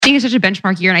think it's such a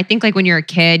benchmark year. And I think like when you're a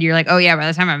kid, you're like, oh yeah, by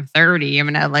the time I'm 30, I'm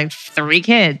going to have like 3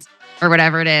 kids or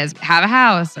whatever it is, have a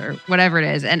house or whatever it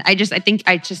is. And I think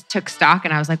I just took stock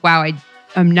and I was like, wow,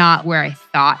 I'm not where I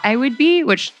thought I would be,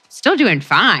 which still doing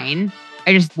fine.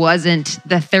 I just wasn't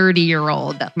the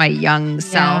 30-year-old that my young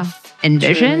self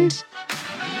envisioned. True.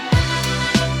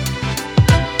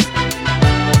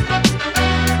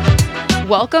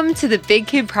 Welcome to the Big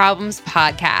Kid Problems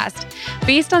podcast,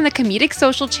 based on the comedic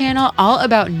social channel all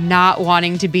about not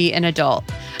wanting to be an adult.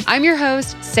 I'm your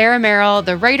host, Sarah Merrill,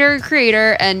 the writer,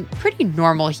 creator, and pretty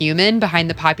normal human behind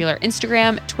the popular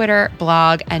Instagram, Twitter,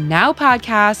 blog, and now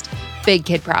podcast, Big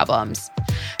Kid Problems.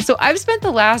 So I've spent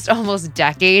the last almost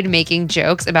decade making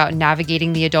jokes about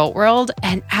navigating the adult world.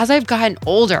 And as I've gotten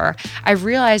older, I've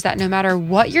realized that no matter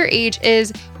what your age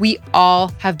is, we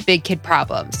all have big kid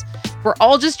problems. We're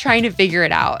all just trying to figure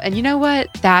it out. And you know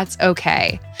what? That's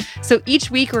okay. So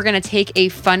each week, we're going to take a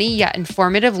funny yet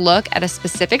informative look at a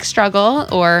specific struggle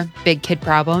or big kid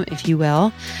problem, if you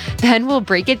will. Then we'll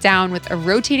break it down with a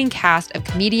rotating cast of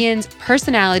comedians,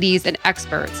 personalities, and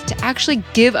experts to actually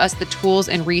give us the tools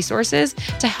and resources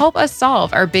to help us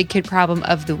solve our big kid problem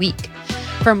of the week.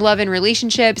 From love and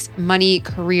relationships, money,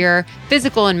 career,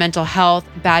 physical and mental health,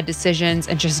 bad decisions,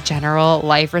 and just general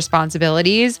life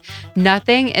responsibilities,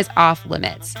 nothing is off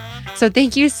limits. So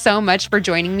thank you so much for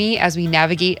joining me as we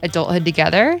navigate adulthood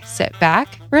together. Sit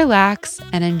back, relax,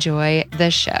 and enjoy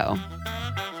the show.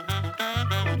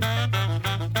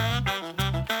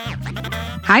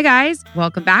 Hi, guys.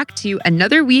 Welcome back to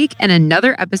another week and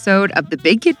another episode of the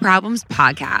Big Kid Problems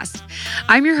podcast.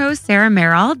 I'm your host, Sarah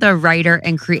Merrill, the writer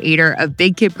and creator of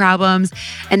Big Kid Problems.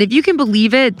 And if you can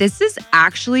believe it, this is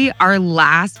actually our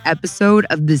last episode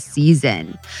of the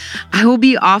season. I will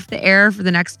be off the air for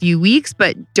the next few weeks,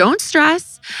 but don't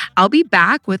stress. I'll be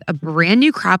back with a brand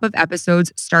new crop of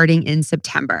episodes starting in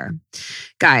September.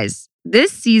 Guys,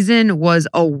 this season was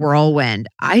a whirlwind.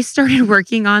 I started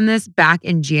working on this back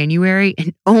in January,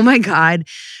 and oh my God,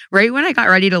 right when I got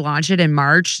ready to launch it in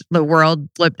March, the world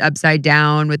flipped upside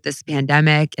down with this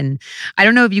pandemic. And I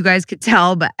don't know if you guys could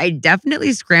tell, but I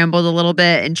definitely scrambled a little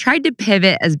bit and tried to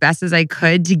pivot as best as I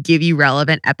could to give you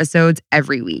relevant episodes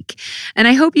every week. And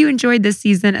I hope you enjoyed this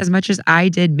season as much as I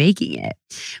did making it.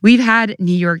 We've had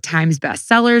New York Times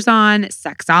bestsellers on,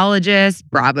 sexologists,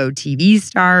 Bravo TV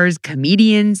stars,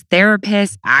 comedians,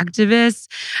 therapists, activists.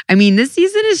 I mean, this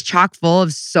season is chock full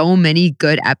of so many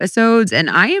good episodes, and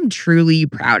I am truly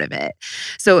proud of it.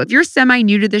 So if you're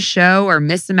semi-new to the show or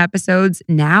missed some episodes,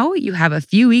 now you have a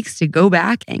few weeks to go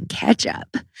back and catch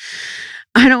up.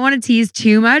 I don't want to tease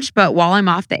too much, but while I'm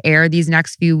off the air these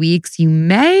next few weeks, you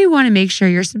may want to make sure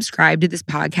you're subscribed to this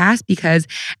podcast because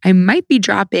I might be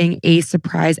dropping a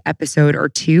surprise episode or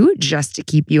two just to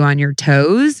keep you on your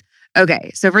toes.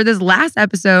 Okay, so for this last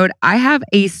episode, I have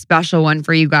a special one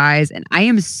for you guys, and I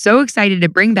am so excited to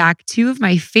bring back 2 of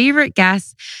my favorite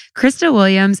guests, Krista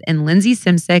Williams and Lindsay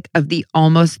Simcik of the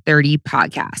Almost 30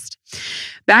 podcast.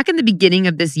 Back in the beginning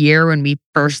of this year, when we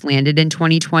first landed in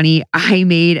 2020, I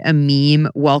made a meme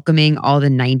welcoming all the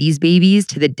 90s babies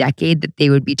to the decade that they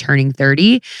would be turning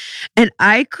 30. And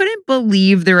I couldn't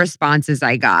believe the responses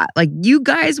I got. Like, you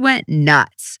guys went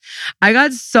nuts. I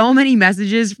got so many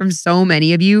messages from so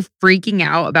many of you freaking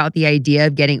out about the idea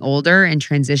of getting older and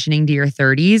transitioning to your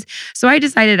 30s. So I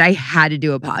decided I had to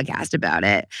do a podcast about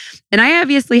it. And I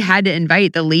obviously had to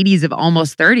invite the ladies of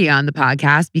Almost 30 on the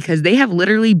podcast because they have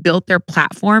literally built their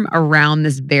platform around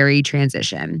this very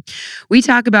transition. We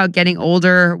talk about getting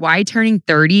older, why turning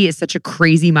 30 is such a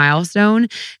crazy milestone,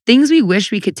 things we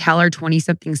wish we could tell our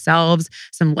 20-something selves,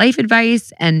 some life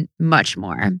advice, and much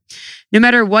more. No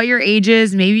matter what your age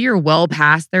is, maybe you're well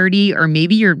past 30 or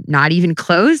maybe you're not even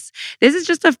close, this is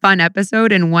just a fun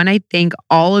episode and one I think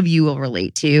all of you will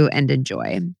relate to and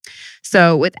enjoy.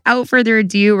 So without further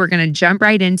ado, we're going to jump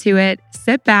right into it.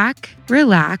 Sit back,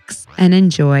 relax, and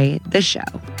enjoy the show.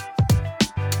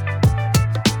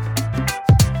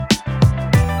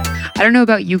 I don't know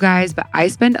about you guys, but I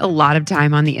spend a lot of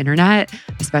time on the internet,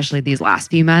 especially these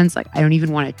last few months. Like, I don't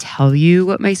even want to tell you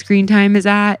what my screen time is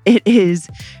at. It is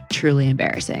truly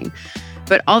embarrassing.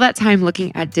 But all that time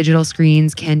looking at digital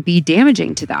screens can be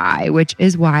damaging to the eye, which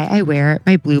is why I wear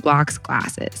my BlueBlox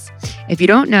glasses. If you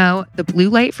don't know, the blue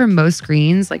light from most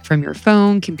screens, like from your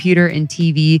phone, computer, and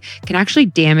TV, can actually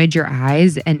damage your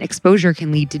eyes, and exposure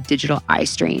can lead to digital eye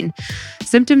strain.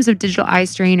 Symptoms of digital eye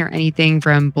strain are anything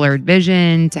from blurred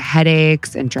vision to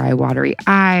headaches and dry, watery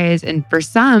eyes. And for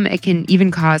some, it can even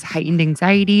cause heightened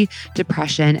anxiety,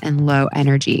 depression, and low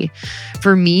energy.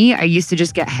 For me, I used to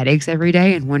just get headaches every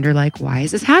day and wonder, like, why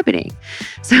is this happening?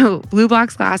 So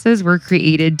BlueBlox glasses were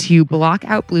created to block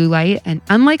out blue light. And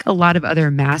unlike a lot of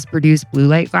other mass-produced blue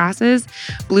light glasses,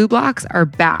 BlueBlox are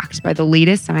backed by the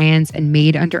latest science and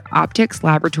made under optics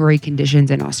laboratory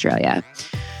conditions in Australia.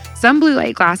 Some blue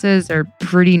light glasses are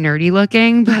pretty nerdy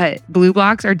looking, but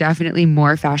BlueBlox are definitely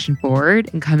more fashion forward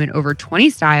and come in over 20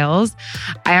 styles.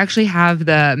 I actually have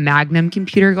the Magnum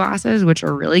computer glasses, which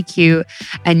are really cute,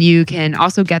 and you can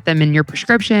also get them in your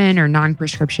prescription or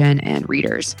non-prescription and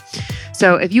readers.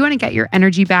 So if you want to get your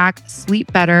energy back,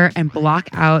 sleep better, and block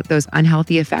out those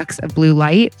unhealthy effects of blue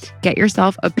light, get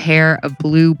yourself a pair of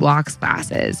BlueBlox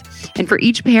glasses. And for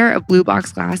each pair of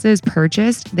BlueBlox glasses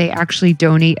purchased, they actually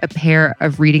donate a pair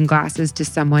of reading glasses to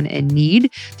someone in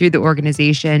need through the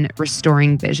organization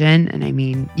Restoring Vision. And I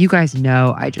mean, you guys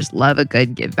know I just love a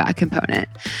good give back component.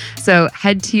 So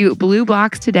head to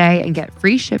BlueBlox today and get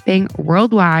free shipping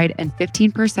worldwide and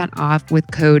 15% off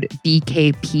with code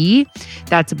BKP.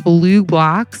 That's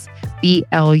BlueBlox,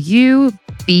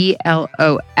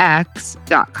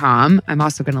 BlueBlox.com. I'm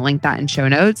also going to link that in show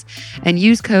notes, and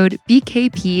use code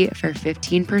BKP for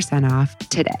 15% off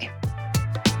today.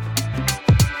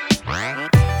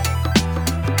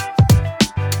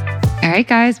 All right,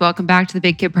 guys, welcome back to the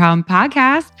Big Kid Problem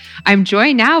podcast. I'm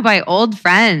joined now by old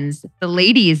friends, the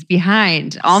ladies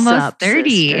behind Almost 30.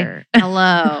 Sister?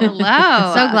 Hello.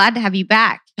 Hello. So glad to have you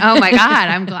back. Oh my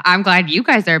God, I'm glad you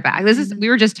guys are back. We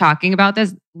were just talking about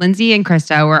this. Lindsay and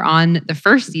Krista were on the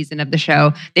first season of the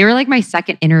show. They were like my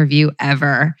second interview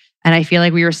ever. And I feel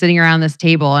like we were sitting around this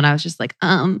table and I was just like,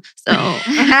 so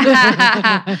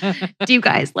do you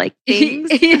guys like things?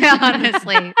 Yeah,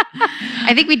 honestly.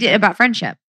 I think we did about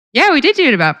friendship. Yeah, we did do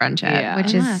it about friendship. Yeah.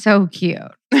 Which is so cute.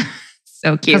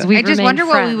 So cute. We I just remained wonder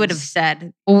what we would have friends.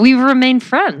 said. We've remained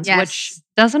friends, Yes. which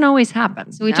doesn't always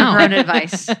happen. So we took our own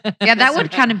advice. Yeah, that would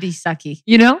kind of be sucky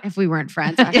You know? if we weren't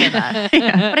friends after that.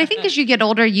 Yeah. But I think as you get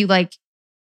older, you like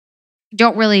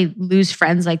don't really lose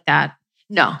friends like that.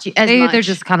 No, as they either much.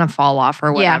 just kind of fall off or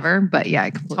Yeah. whatever. But yeah,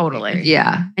 I completely Totally. agree.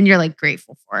 Yeah. And you're like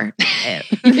grateful for it.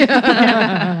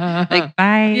 Like,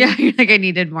 bye. Yeah, you're like, I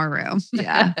needed more room.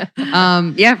 Yeah.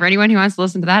 Yeah. For anyone who wants to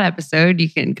listen to that episode, you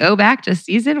can go back to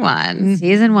season 1.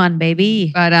 Season 1,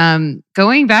 baby. But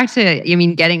going back to,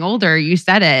 getting older, you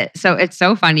said it. So it's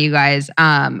so funny, you guys.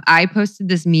 I posted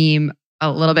this meme a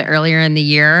little bit earlier in the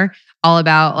year all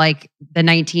about like the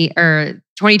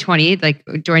 2020, like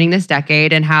joining this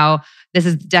decade, and how this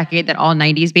is the decade that all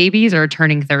 90s babies are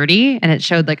turning 30, and it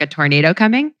showed like a tornado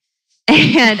coming.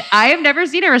 And I have never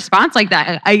seen a response like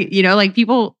that. Like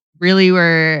people really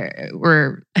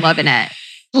were loving it.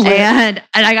 And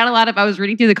I got I was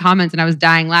reading through the comments and I was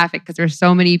dying laughing because there's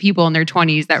so many people in their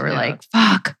 20s that were like,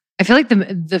 fuck. I feel like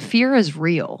the fear is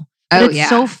real. Oh, But it's yeah.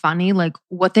 so funny. Like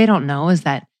what they don't know is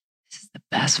that this is the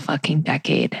best fucking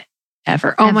decade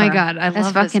ever. Oh my Ever. God. I That's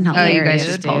love fucking this. Oh, you hilarious.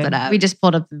 guys just pulled it up. We just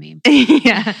pulled up the meme.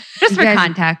 Yeah. Just You for guys-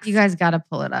 context. You guys got to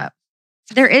pull it up.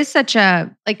 There is such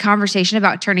a like conversation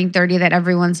about turning 30 that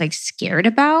everyone's like scared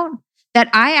about, that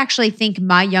I actually think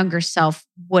my younger self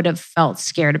would have felt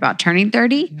scared about turning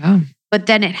 30. Yeah. But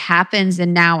then it happens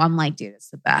and now I'm like, dude, it's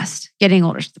the best. Getting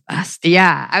older is the best.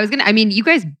 Yeah. You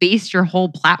guys based your whole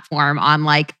platform on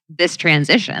like this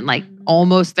transition, like Mhm.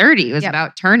 almost 30. It was Yep.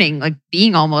 about turning, like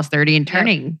being almost 30 and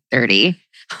turning 30.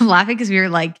 I'm laughing because we were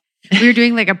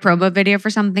doing like a promo video for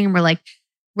something and we're like,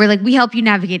 we help you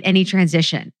navigate any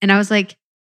transition. And I was like,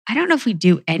 I don't know if we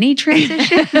do any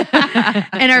transition.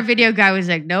 And our video guy was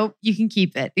like, nope, you can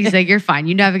keep it. He's like, you're fine.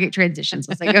 You navigate transitions.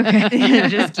 I was like, okay,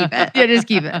 Just keep it. Yeah, just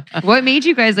keep it. What made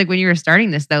you guys, like when you were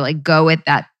starting this though, like go with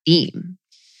that theme?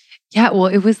 Yeah, well,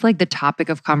 it was like the topic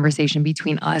of conversation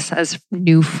between us as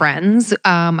new friends.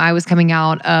 I was coming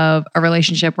out of a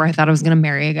relationship where I thought I was going to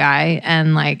marry a guy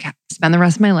and like spend the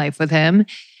rest of my life with him.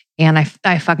 And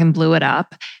I fucking blew it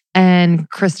up. And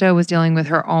Krista was dealing with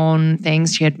her own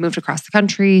things. She had moved across the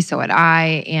country, so had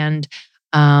I. And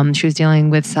she was dealing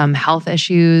with some health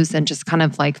issues and just kind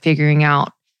of like figuring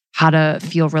out how to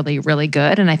feel really, really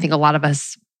good. And I think a lot of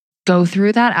us go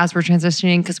through that as we're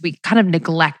transitioning because we kind of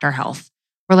neglect our health.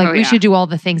 We're like, Oh, we yeah. should do all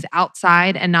the things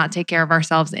outside and not take care of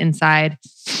ourselves inside.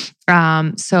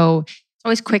 So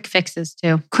Always quick fixes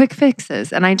too. quick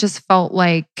fixes. And I just felt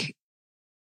like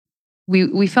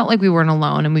we felt like we weren't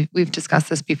alone, and we've discussed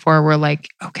this before. We're like,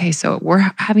 okay, so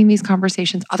we're having these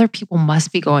conversations. Other people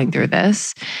must be going through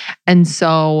this, and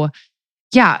so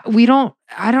yeah,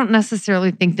 I don't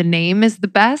necessarily think the name is the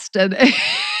best, and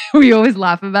we always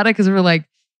laugh about it because we're like,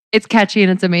 it's catchy and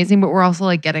it's amazing, but we're also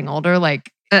like getting older, like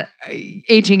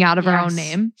aging out of our own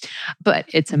name. But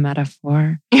it's a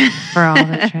metaphor for all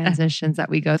the transitions that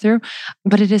we go through.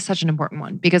 But it is such an important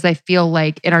one because I feel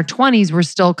like in our 20s, we're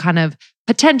still kind of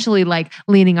potentially like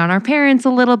leaning on our parents a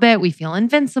little bit. We feel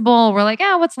invincible. We're like,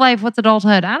 what's life? What's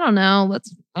adulthood? I don't know.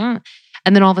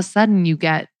 And then all of a sudden you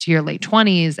get to your late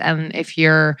 20s. And if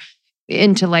you're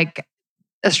into like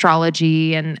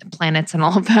astrology and planets and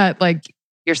all of that, like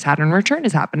your Saturn return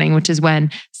is happening, which is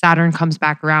when Saturn comes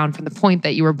back around from the point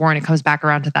that you were born. It comes back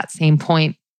around to that same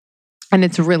point. And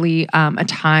it's really a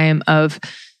time of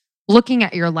looking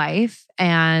at your life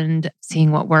and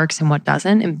seeing what works and what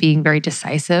doesn't, and being very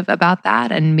decisive about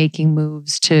that and making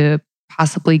moves to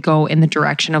possibly go in the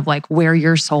direction of like where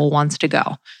your soul wants to go.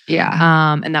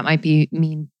 Yeah. And that might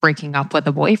mean breaking up with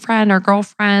a boyfriend or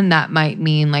girlfriend. That might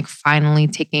mean like finally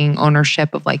taking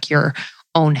ownership of like your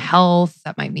own health.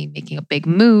 That might mean making a big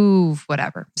move,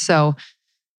 whatever. So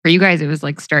for you guys, it was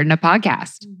like starting a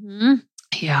podcast. Mm-hmm.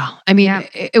 Yeah. I mean,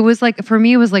 it was like, for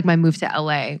me, it was like my move to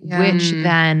LA, which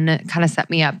then kind of set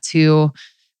me up to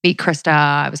meet Krista.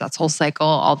 I was at SoulCycle.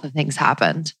 All the things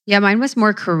happened. Yeah, mine was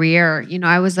more career.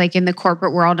 I was like in the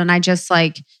corporate world and I just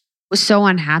like was so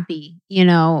unhappy.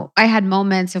 I had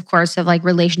moments, of course, of like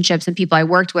relationships and people I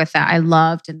worked with that I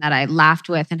loved and that I laughed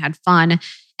with and had fun.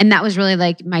 And that was really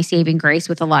like my saving grace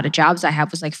with a lot of jobs I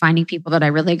have, was like finding people that I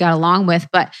really got along with.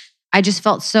 But I just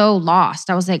felt so lost.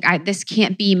 I was like, this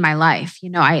can't be my life.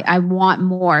 I want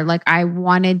more. Like I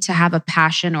wanted to have a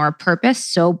passion or a purpose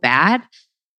so bad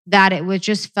that it was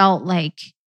just felt like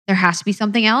there has to be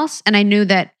something else. And I knew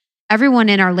that everyone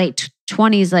in our late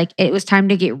 20s, like it was time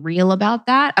to get real about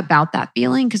that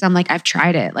feeling. Cause I'm like, I've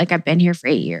tried it. Like I've been here for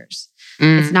 8 years.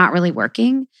 It's not really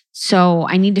working. So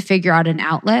I need to figure out an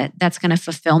outlet that's going to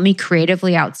fulfill me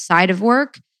creatively outside of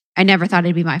work. I never thought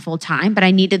it'd be my full time, but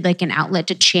I needed like an outlet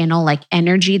to channel like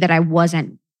energy that I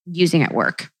wasn't using at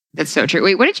work. That's so true.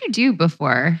 Wait, what did you do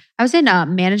before? I was in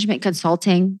management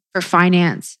consulting for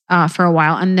finance for a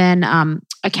while, and then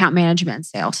account management and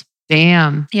sales.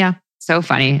 Damn. Yeah. So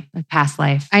funny. A past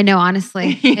life. I know,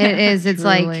 honestly. It is. It's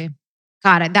Truly. like,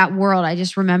 God, that world, I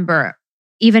just remember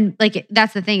even like,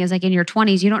 that's the thing is like in your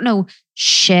 20s, you don't know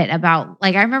shit about,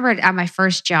 like I remember at my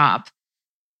first job,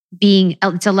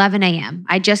 it's 11 a.m.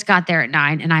 I just got there at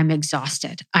 9 and I'm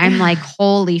exhausted. I'm like,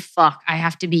 holy fuck, I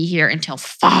have to be here until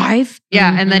 5.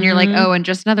 Yeah. And then you're like, oh, and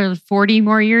just another 40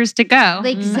 more years to go.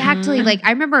 Exactly. Like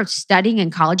I remember studying in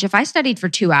college. If I studied for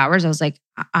 2 hours, I was like,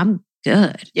 I'm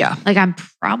good. Yeah. Like I'm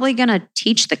probably going to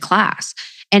teach the class.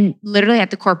 And literally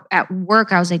at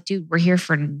work, I was like, dude, we're here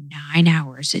for 9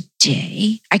 hours a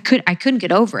day. I couldn't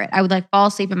get over it. I would like fall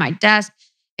asleep at my desk.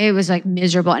 It was like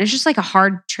miserable. And it's just like a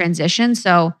hard transition.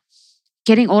 So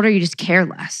getting older, you just care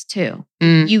less too.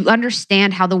 You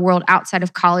understand how the world outside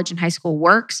of college and high school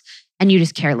works, and you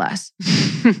just care less.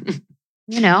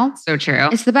 So true.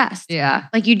 It's the best. Yeah.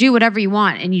 Like you do whatever you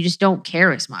want and you just don't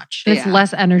care as much. It's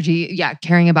less energy,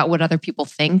 caring about what other people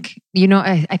think.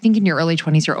 I think in your early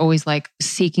 20s, you're always like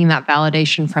seeking that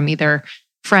validation from either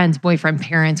friends, boyfriend,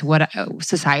 parents,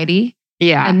 society.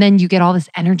 Yeah. And then you get all this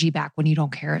energy back when you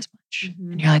don't care as much.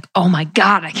 And you're like, oh my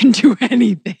God, I can do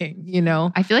anything,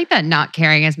 I feel like that not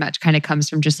caring as much kind of comes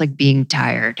from just like being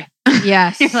tired.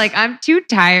 Yes. You're like, I'm too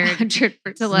tired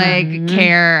 100%. to like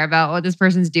care about what this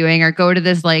person's doing or go to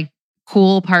this like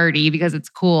cool party because it's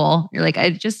cool. You're like, I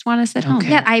just want to sit home.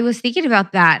 Yeah, I was thinking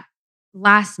about that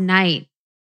last night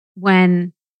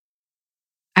when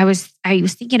I was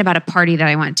thinking about a party that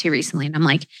I went to recently, and I'm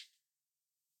like,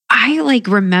 I like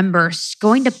remember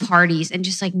going to parties and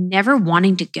just like never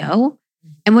wanting to go.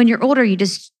 And when you're older, you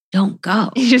just don't go.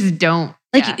 You just don't.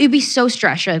 Like it'd be so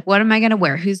stressed. You're like, what am I going to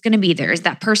wear? Who's going to be there? Is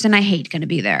that person I hate going to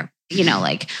be there?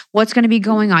 Like what's going to be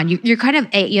going on? You're kind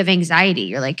of, you have anxiety.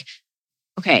 You're like,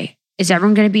 okay, is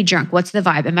everyone going to be drunk? What's the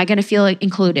vibe? Am I going to feel like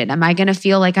included? Am I going to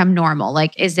feel like I'm normal?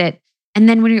 Like, is it? And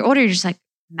then when you're older, you're just like,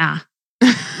 nah.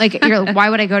 Like, you're like, why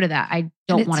would I go to that? I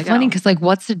don't want to go. It's funny because like,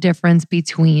 what's the difference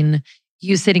between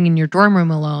you sitting in your dorm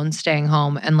room alone, staying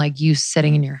home, and like you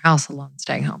sitting in your house alone,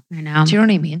 staying home? I know. Do you know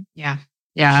what I mean? Yeah.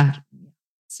 Yeah.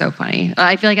 So funny.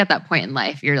 I feel like at that point in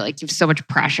life, you're like, you have so much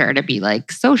pressure to be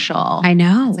like social. I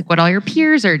know. It's like what all your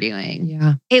peers are doing.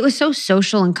 Yeah. It was so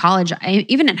social in college.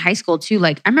 Even in high school too.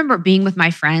 Like I remember being with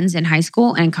my friends in high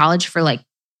school and college for like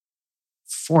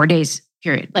 4 days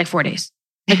period. Like 4 days.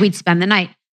 Like we'd spend the night.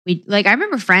 we like, I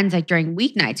remember friends like during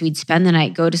weeknights, we'd spend the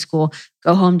night, go to school,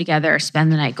 go home together,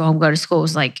 spend the night, go home, go to school. It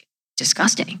was like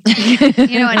disgusting.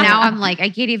 And now I'm like, I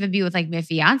can't even be with like my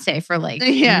fiance for like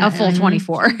a full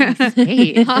 24.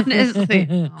 Honestly.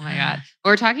 Oh my God.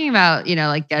 We're talking about,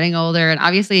 like getting older, and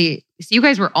obviously you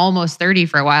guys were almost 30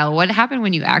 for a while. What happened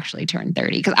when you actually turned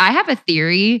 30? Because I have a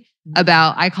theory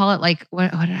about, I call it like,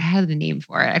 what I have the name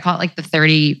for it. I call it like the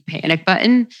 30 panic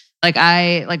button. Like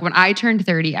when I turned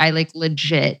 30, I like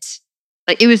legit,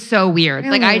 like it was so weird.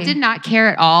 Really? Like I did not care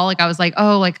at all. Like I was like,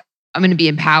 oh, like I'm going to be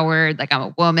empowered. Like I'm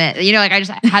a woman, like I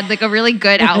just had like a really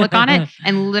good outlook on it.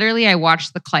 And literally I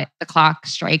watched the clock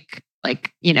strike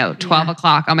like, 12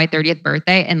 o'clock on my 30th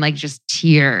birthday and like just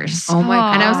tears. Oh my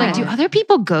God. And I was like, do other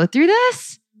people go through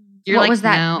this? What like, was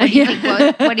that?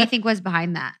 no. What do you think was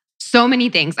behind that? So many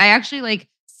things. I actually like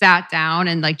sat down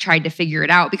and like tried to figure it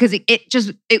out because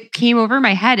it came over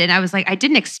my head and I was like, I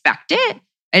didn't expect it.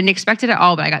 I didn't expect it at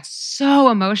all, but I got so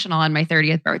emotional on my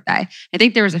 30th birthday. I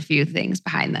think there was a few things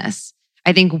behind this.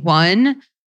 I think one,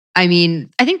 I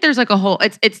think there's like a whole,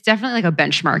 it's definitely like a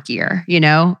benchmark year,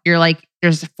 You're like,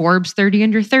 there's Forbes 30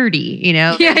 under 30,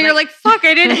 Yeah, you're like, fuck,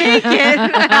 I didn't make it.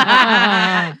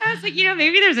 I was like,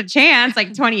 maybe there's a chance,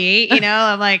 like 28,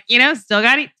 I'm like, still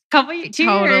got a couple, 2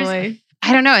 years.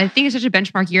 I don't know. I think it's such a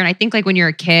benchmark year. And I think like when you're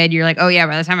a kid, you're like, oh yeah,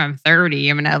 by the time I'm 30,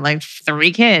 I'm going to have like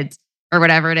 3 kids or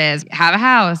whatever it is, have a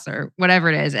house or whatever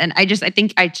it is. And I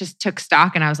think I just took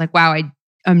stock and I was like, wow,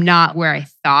 I'm not where I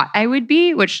thought I would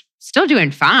be, which still doing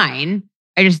fine.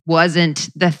 I just wasn't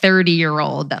the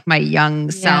 30-year-old that my young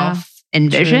self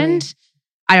envisioned. Truly.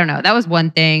 I don't know. That was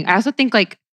one thing. I also think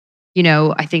like,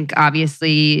 I think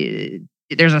obviously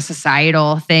there's a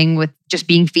societal thing with just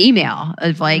being female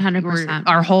of like 100%.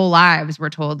 Our whole lives we're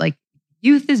told like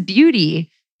youth is beauty,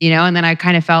 and then I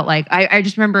kind of felt like I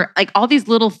just remember like all these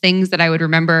little things that I would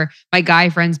remember my guy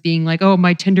friends being like, oh,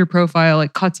 my Tinder profile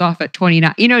like cuts off at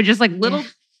 29, just like little,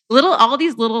 all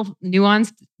these little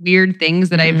nuanced weird things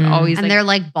that I've always and they're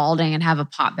like balding and have a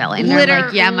pot belly. And they're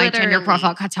like, yeah, my Tinder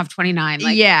profile cuts off 29.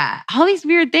 Like, yeah, all these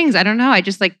weird things. I don't know. I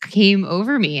just like came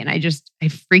over me and I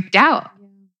freaked out.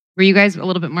 Were you guys a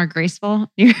little bit more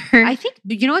graceful? I think,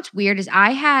 what's weird is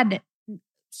I had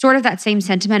sort of that same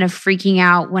sentiment of freaking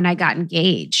out when I got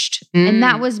engaged. And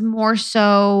that was more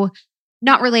so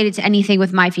not related to anything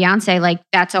with my fiance. Like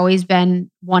that's always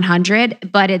been 100,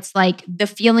 but it's like the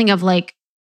feeling of like,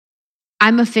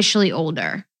 I'm officially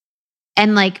older.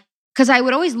 And like, because I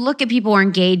would always look at people who are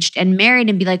engaged and married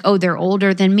and be like, oh, they're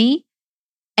older than me.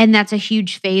 And that's a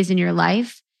huge phase in your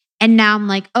life. And now I'm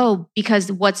like, oh, because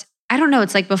I don't know.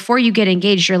 It's like before you get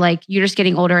engaged, you're just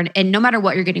getting older. And no matter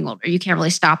what, you're getting older. You can't really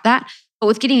stop that. But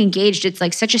with getting engaged, it's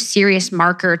like such a serious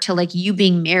marker to like you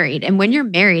being married. And when you're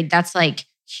married, that's like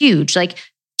huge. Like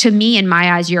to me, in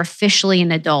my eyes, you're officially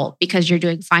an adult because you're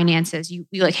doing finances. You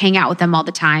like hang out with them all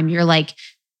the time. You're like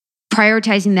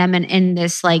prioritizing them in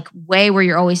this like way where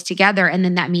you're always together. And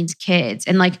then that means kids.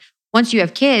 And like once you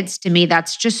have kids, to me,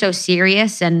 that's just so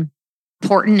serious and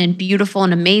important and beautiful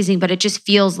and amazing. But it just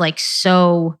feels like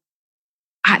so...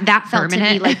 that felt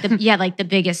permanent. To me like the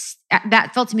biggest,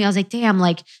 that felt to me, I was like, damn,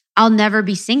 like I'll never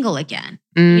be single again,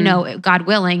 God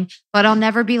willing, but I'll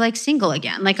never be like single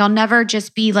again. Like I'll never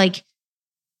just be like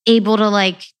able to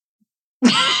like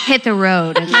hit the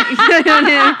road. And,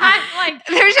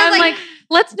 like,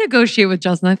 let's negotiate with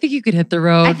Justin. I think you could hit the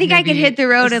road. I think I could hit the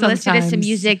road and listen to some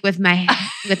music with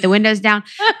the windows down.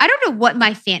 I don't know what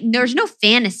there's no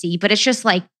fantasy, but it's just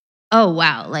like, oh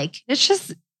wow. Like it's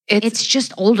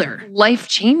just older. Life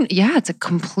change. Yeah, it's a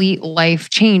complete life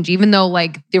change, even though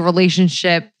like the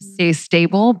relationship stays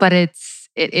stable, but it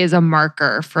is a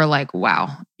marker for like, wow.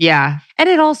 Yeah. And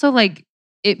it also like,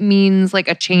 it means like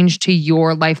a change to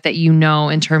your life that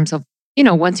in terms of,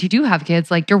 once you do have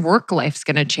kids, like your work life's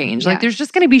going to change. Yeah. Like there's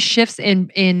just going to be shifts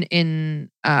in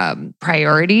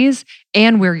priorities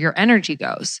and where your energy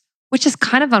goes, which is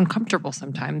kind of uncomfortable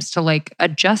sometimes to like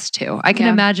adjust to. I can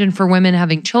imagine for women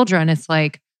having children, it's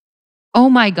like, oh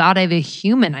my God, I have a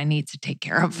human I need to take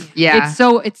care of. Yeah.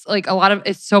 It's like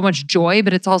it's so much joy,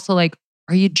 but it's also like,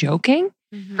 are you joking?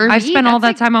 Mm-hmm. I've spent all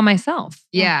that time on myself.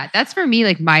 Yeah. That's for me,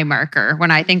 like my marker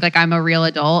when I think like I'm a real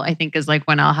adult, I think is like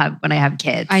when I have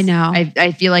kids. I know.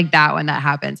 I feel like that when that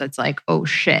happens, it's like, oh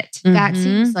shit. That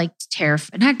seems like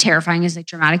not terrifying is like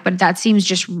dramatic, but that seems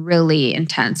just really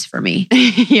intense for me.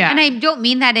 Yeah. And I don't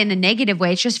mean that in a negative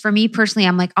way. It's just for me personally,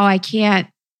 I'm like, oh, I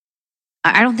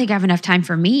don't think I have enough time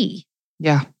for me.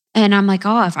 Yeah. And I'm like,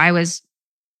 oh, if I was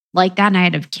like that and I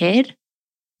had a kid,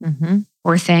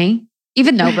 poor thing.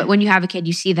 Even though, but when you have a kid,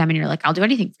 you see them and you're like, I'll do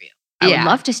anything for you. I would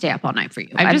love to stay up all night for you.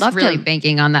 I'm just really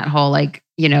banking on that whole like,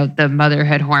 the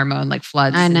motherhood hormone like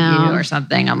floods I know. you or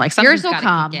something. I'm like, Yours something's will gotta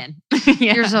come. kick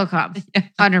in. Yours will come.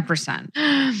 100%.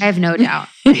 I have no doubt.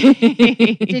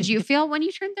 Did you feel when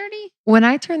you turned 30? When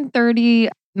I turned 30,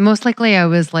 most likely I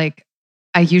was like,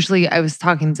 I was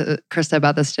talking to Krista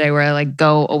about this today where I like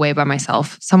go away by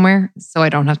myself somewhere so I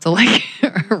don't have to like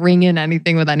ring in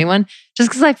anything with anyone just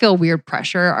because I feel weird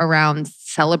pressure around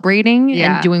celebrating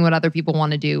and doing what other people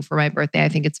want to do for my birthday. I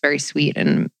think it's very sweet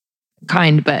and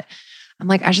kind, but I'm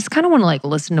like, I just kind of want to like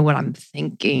listen to what I'm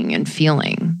thinking and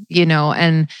feeling,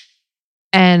 and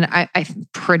I'm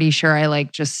pretty sure I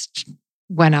like just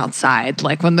went outside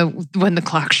like when the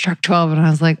clock struck 12 and I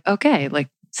was like, okay, like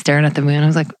staring at the moon. I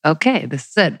was like, okay, this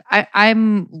is it.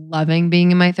 I'm loving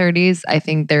being in my 30s. I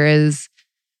think there is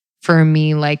for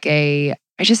me like I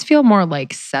just feel more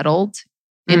like settled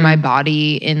in my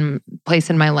body, in place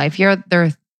in my life here. There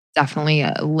are definitely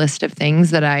a list of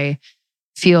things that I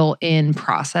feel in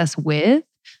process with,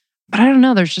 but I don't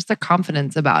know, there's just a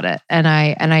confidence about it. And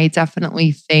I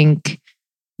definitely think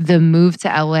the move to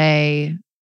LA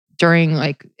during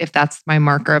like, if that's my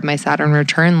marker of my Saturn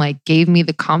return, like gave me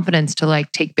the confidence to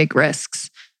like take big risks.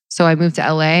 So I moved to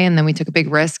LA and then we took a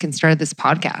big risk and started this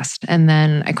podcast. And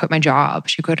then I quit my job.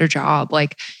 She quit her job.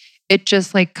 Like it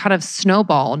just like kind of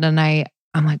snowballed. And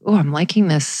I'm like, oh, I'm liking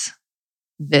this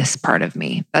part of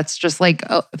me. That's just like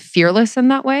fearless in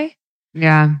that way.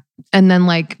 Yeah. And then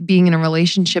like being in a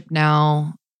relationship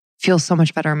now feels so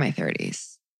much better in my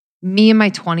 30s. Me in my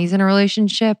 20s in a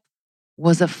relationship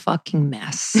was a fucking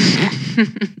mess.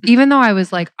 Even though I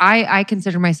was like, I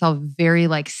consider myself very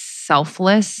like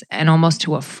selfless and almost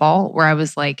to a fault where I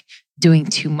was like doing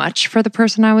too much for the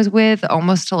person I was with,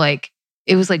 almost to like,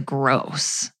 it was like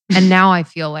gross. And now I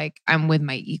feel like I'm with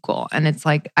my equal. And it's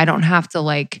like, I don't have to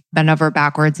like bend over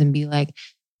backwards and be like,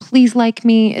 please like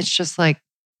me. It's just like,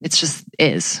 it's just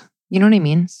is. You know what I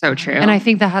mean? So true. And I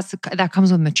think that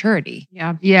comes with maturity.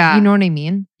 Yeah. Yeah. You know what I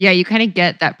mean? Yeah. You kind of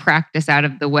get that practice out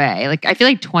of the way. Like, I feel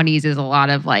like 20s is a lot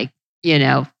of like,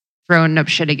 throwing up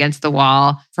shit against the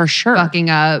wall, For sure. fucking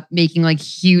up, making like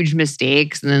huge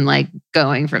mistakes and then like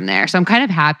going from there. So I'm kind of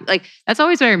happy. Like, that's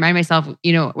always what I remind myself,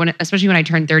 especially when I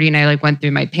turned 30 and I like went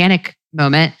through my panic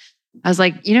moment, I was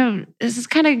like, this is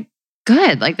kind of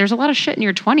good. Like, there's a lot of shit in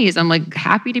your 20s I'm like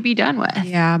happy to be done with.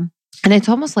 Yeah. And it's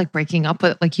almost like breaking up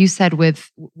with, like you said,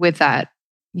 with that,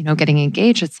 getting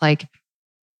engaged. It's like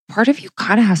part of you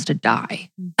kind of has to die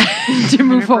to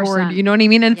move 100%. forward. You know what I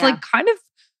mean? And it's Yeah. like kind of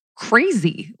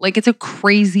crazy. Like it's a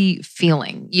crazy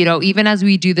feeling, even as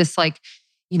we do this like,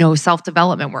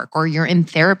 self-development work or you're in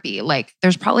therapy, like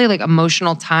there's probably like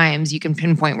emotional times you can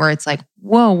pinpoint where it's like,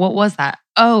 whoa, what was that?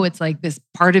 Oh, it's like this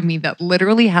part of me that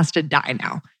literally has to die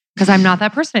now because I'm not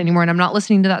that person anymore and I'm not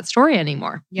listening to that story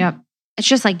anymore. Yep. It's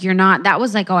just like that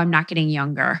was like, oh, I'm not getting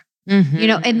younger.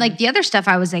 Mm-hmm. And like the other stuff,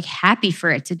 I was like happy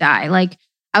for it to die. Like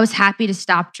I was happy to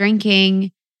stop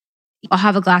drinking. I'll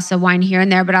have a glass of wine here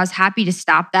and there, but I was happy to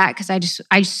stop that because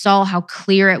I saw how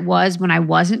clear it was when I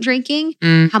wasn't drinking,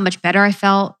 how much better I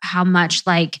felt, how much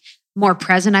like more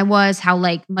present I was, how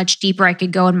like much deeper I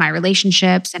could go in my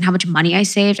relationships and how much money I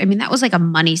saved. I mean, that was like a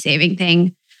money saving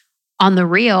thing on the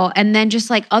real. And then just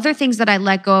like other things that I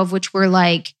let go of, which were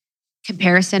like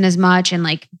comparison as much and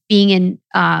like being in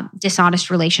dishonest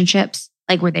relationships,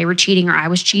 like where they were cheating or I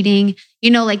was cheating,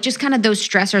 like just kind of those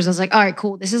stressors. I was like, all right,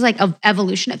 cool. This is like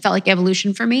evolution. It felt like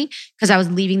evolution for me because I was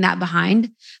leaving that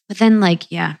behind. But then like,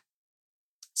 yeah,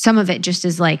 some of it just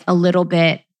is like a little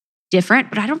bit different,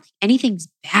 but I don't think anything's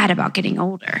bad about getting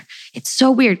older. It's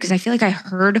so weird because I feel like I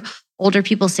heard older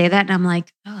people say that and I'm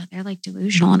like, oh, they're like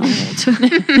delusional and old.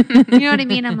 You know what I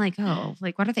mean? I'm like, oh,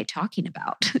 like what are they talking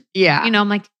about? Yeah. I'm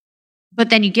like, but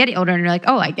then you get older and you're like,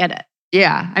 oh, I get it.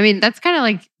 Yeah. I mean, that's kind of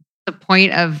like the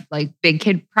point of like big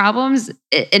kid problems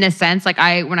in a sense. Like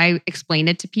when I explain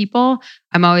it to people,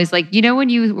 I'm always like, when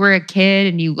you were a kid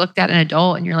and you looked at an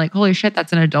adult and you're like, holy shit,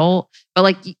 that's an adult. But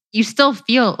like you still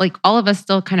feel like all of us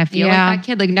still kind of feel like that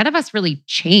kid. Like none of us really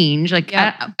change. Like,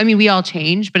 I mean, we all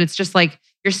change, but it's just like,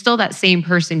 you're still that same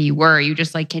person you were. You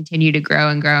just like continue to grow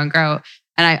and grow and grow.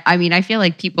 And I mean, I feel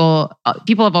like people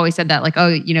have always said that like,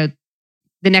 oh,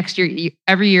 the next year,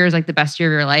 every year is like the best year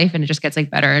of your life and it just gets like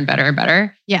better and better and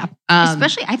better. Yeah.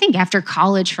 Especially I think after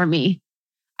college for me,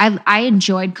 I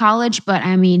enjoyed college, but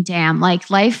I mean, damn,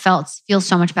 like life feels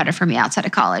so much better for me outside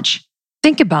of college.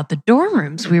 Think about the dorm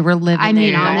rooms we were living in. I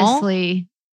mean, honestly,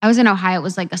 I was in Ohio. It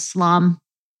was like a slum.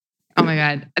 Oh my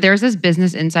God. There was this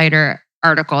Business Insider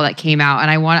article that came out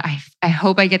and I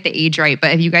hope I get the age right,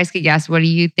 but if you guys could guess, what do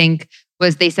you think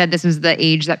they said this was the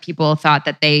age that people thought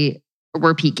that they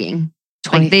were peaking?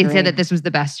 23. Like they said that this was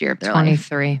the best year of their life.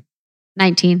 23.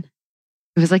 19.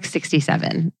 It was like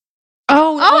 67.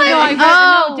 Oh,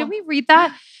 no, did we read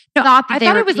that? No, Thought that I they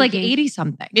thought were it was like peaking. 80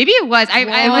 something. Maybe it was. It was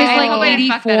like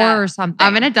 84 or something.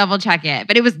 I'm going to double check it,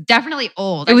 but it was definitely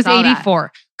old. It was I saw that.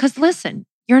 84. Because listen,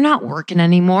 you're not working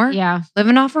anymore. Yeah.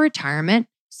 Living off of retirement.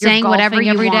 You're Saying whatever golfing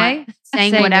you every want. day.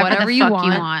 Saying whatever the fuck you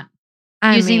want.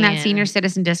 Using that senior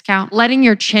citizen discount. Letting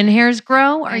your chin hairs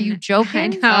grow. Are I you know. joking? I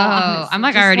know. Oh, I'm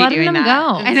like Just already letting doing them that.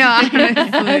 go. I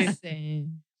know, honestly.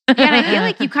 Yeah, and I feel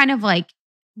like you kind of like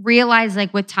realize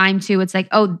like with time too, it's like,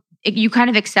 you kind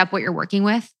of accept what you're working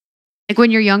with. Like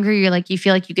when you're younger, you're like, you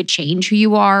feel like you could change who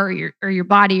you are or your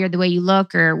body or the way you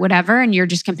look or whatever. And you're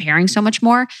just comparing so much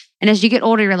more. And as you get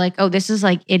older, you're like, oh, this is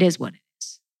like, it is what it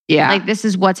is. Yeah. Like this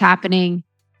is what's happening.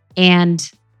 And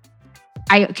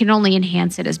I can only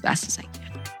enhance it as best as I can.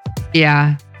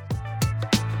 Yeah.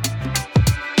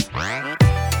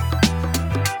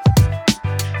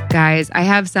 Guys, I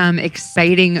have some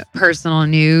exciting personal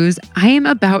news. I am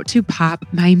about to pop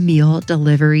my meal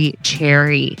delivery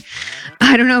cherry.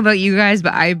 I don't know about you guys,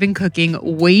 but I've been cooking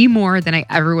way more than I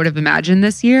ever would have imagined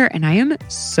this year. And I am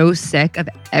so sick of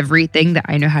everything that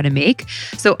I know how to make.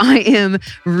 So I am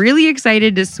really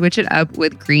excited to switch it up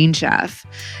with Green Chef.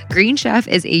 Green Chef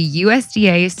is a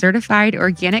USDA certified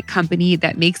organic company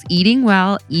that makes eating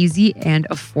well easy and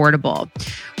affordable.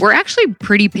 We're actually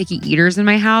pretty picky eaters in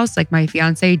my house. Like my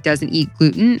fiance doesn't eat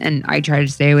gluten and I try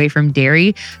to stay away from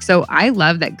dairy. So I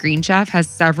love that Green Chef has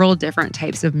several different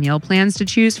types of meal plans to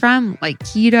choose from, like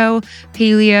keto,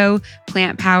 paleo,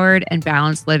 plant-powered, and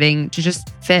balanced living to just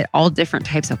fit all different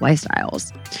types of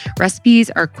lifestyles. Recipes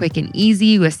are quick and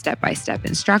easy with step-by-step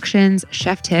instructions,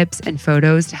 chef tips, and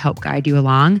photos to help guide you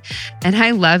along. And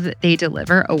I love that they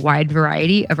deliver a wide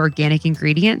variety of organic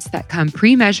ingredients that come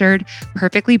pre-measured,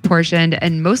 perfectly portioned,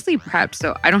 and mostly prepped,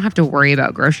 so I don't have to worry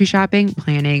about grocery shopping,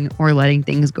 planning, or letting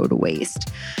things go to waste.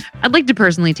 I'd like to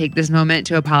personally take this moment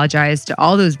to apologize to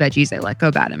all those veggies I let go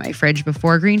bad in my fridge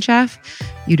before Green Chef.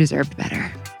 You deserved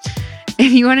better.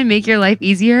 If you want to make your life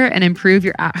easier and improve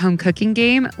your at-home cooking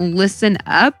game, listen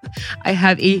up. I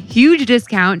have a huge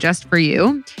discount just for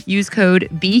you. Use code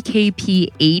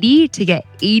BKP80 to get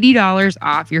 $80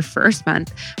 off your first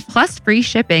month, plus free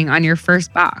shipping on your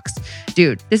first box.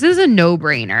 Dude, this is a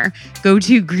no-brainer. Go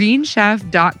to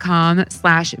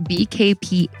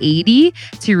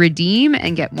greenchef.com/BKP80 to redeem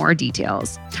and get more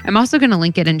details. I'm also going to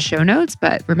link it in show notes,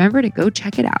 but remember to go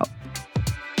check it out.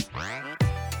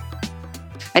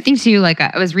 I think too, like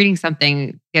I was reading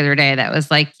something the other day that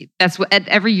was like, that's what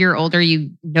every year older,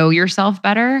 you know yourself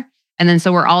better. And then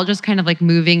so we're all just kind of like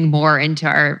moving more into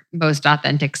our most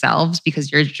authentic selves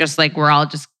because you're just like, we're all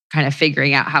just kind of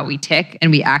figuring out how we tick and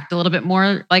we act a little bit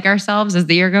more like ourselves as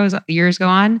the years go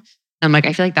on. And I'm like,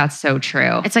 I feel like that's so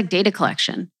true. It's like data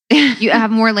collection. You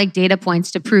have more like data points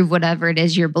to prove whatever it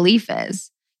is your belief is.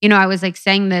 You know, I was like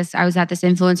saying this, I was at this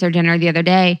influencer dinner the other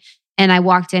day. And I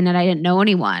walked in and I didn't know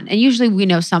anyone. And usually we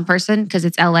know some person because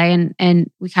it's LA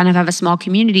and we kind of have a small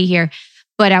community here.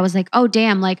 But I was like, oh,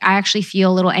 damn, like I actually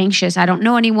feel a little anxious. I don't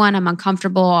know anyone. I'm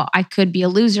uncomfortable. I could be a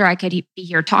loser. I could be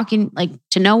here talking like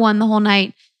to no one the whole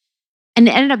night. And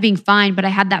it ended up being fine. But I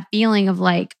had that feeling of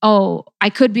like, oh,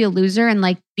 I could be a loser and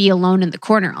like be alone in the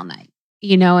corner all night,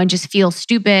 you know, and just feel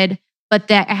stupid. But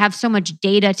that I have so much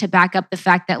data to back up the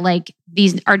fact that like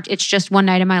it's just one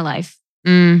night in my life.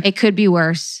 It could be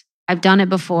worse. I've done it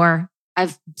before.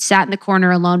 I've sat in the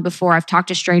corner alone before. I've talked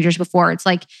to strangers before. It's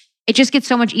like, it just gets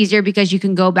so much easier because you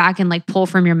can go back and like pull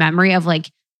from your memory of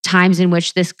like times in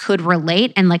which this could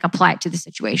relate and like apply it to the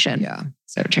situation. Yeah.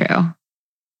 So true.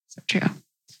 So true.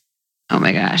 Oh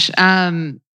my gosh.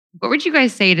 What would you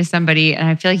guys say to somebody? And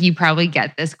I feel like you probably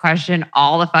get this question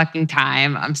all the fucking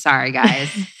time. I'm sorry, guys.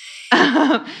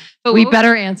 But we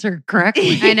better answer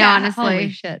correctly. I know, honestly. Holy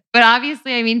shit. But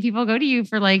obviously, I mean, people go to you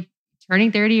for like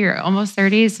turning 30 or almost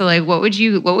 30. So like, what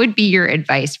would be your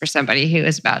advice for somebody who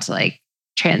is about to like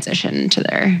transition to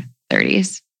their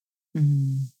 30s?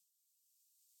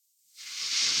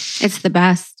 It's the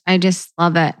best. I just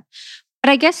love it. But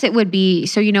I guess it would be,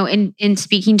 so, you know, in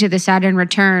speaking to the Saturn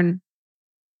return,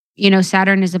 you know,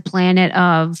 Saturn is a planet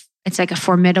it's like a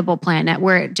formidable planet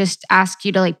where it just asks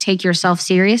you to like take yourself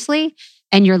seriously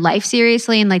and your life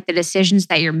seriously and like the decisions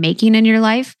that you're making in your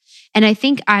life. And I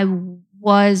think I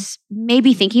was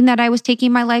maybe thinking that I was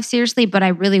taking my life seriously, but I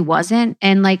really wasn't.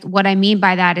 And like what I mean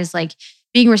by that is like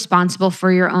being responsible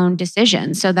for your own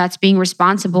decisions. So that's being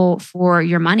responsible for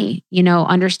your money, you know,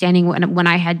 understanding when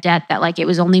I had debt that like it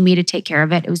was only me to take care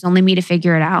of it. It was only me to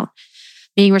figure it out.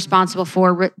 Being responsible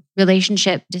for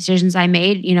relationship decisions I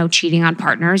made, you know, cheating on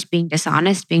partners, being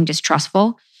dishonest, being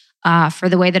distrustful, for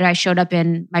the way that I showed up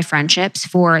in my friendships,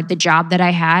 for the job that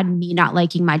I had, me not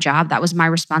liking my job. That was my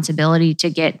responsibility to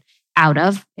get out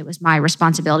of. It was my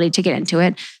responsibility to get into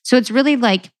it. So it's really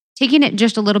like taking it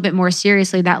just a little bit more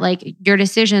seriously, that like your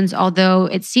decisions, although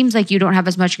it seems like you don't have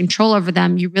as much control over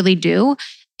them, you really do.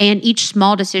 And each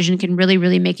small decision can really,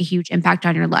 really make a huge impact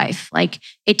on your life. Like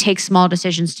it takes small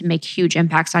decisions to make huge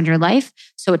impacts on your life.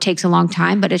 So it takes a long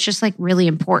time, but it's just like really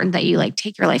important that you like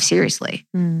take your life seriously.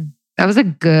 That was a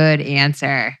good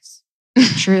answer.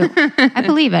 True. I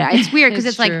believe it. It's weird because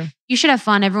it's like, you should have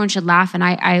fun. Everyone should laugh. And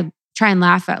I try and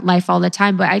laugh at life all the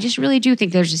time, but I just really do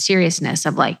think there's a seriousness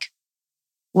of like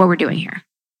what we're doing here.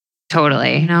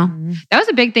 Totally. You know? That was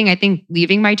a big thing, I think,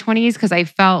 leaving my 20s, because I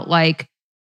felt like,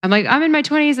 I'm in my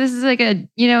 20s. This is like a,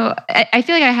 I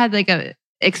feel like I had like a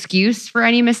excuse for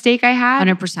any mistake I had.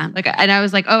 100%. Like, and I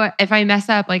was like, oh, if I mess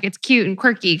up, like it's cute and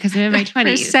quirky because I'm in my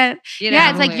 20s. Yeah,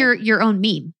 it's like your own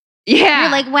meme. Yeah.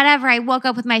 You're like, whatever. I woke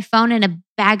up with my phone and a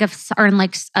bag of, or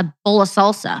like a bowl of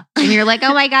salsa. And you're like,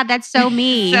 oh my God, that's so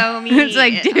me. So me. It's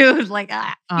like, dude, like,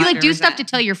 you like do stuff to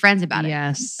tell your friends about it.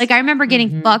 Yes. Like I remember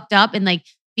getting fucked up and like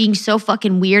being so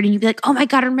fucking weird. And you'd be like, oh my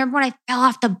God, I remember when I fell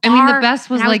off the bar. I mean, the best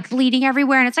was and I like was bleeding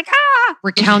everywhere. And it's like,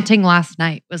 recounting last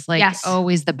night was like Yes.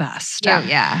 always the best.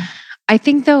 Yeah. I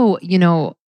think though,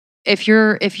 if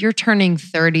you're turning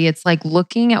 30, it's like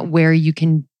looking at where you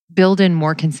can build in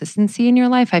more consistency in your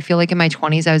life. I feel like in my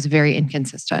 20s, I was very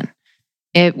inconsistent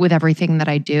with everything that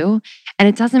I do. And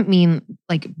it doesn't mean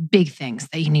like big things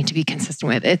that you need to be consistent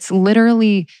with. It's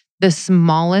literally the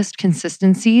smallest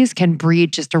consistencies can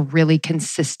breed just a really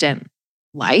consistent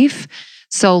life.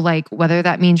 So like whether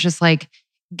that means just like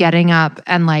getting up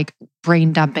and like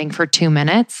brain dumping for 2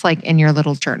 minutes, like in your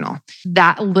little journal,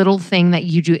 that little thing that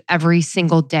you do every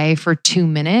single day for 2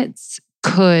 minutes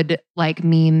could like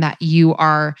mean that you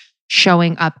are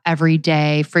showing up every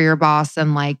day for your boss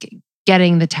and like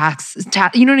getting the tax,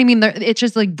 you know what I mean? It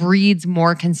just like breeds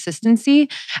more consistency.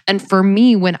 And for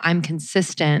me, when I'm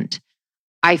consistent,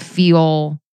 I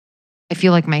feel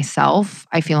like myself.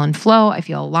 I feel in flow. I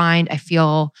feel aligned. I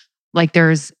feel like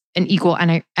there's an equal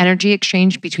energy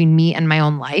exchange between me and my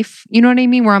own life. You know what I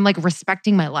mean? Where I'm like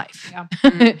respecting my life.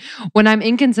 Yeah. When I'm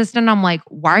inconsistent, I'm like,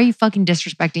 why are you fucking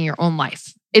disrespecting your own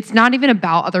life? It's not even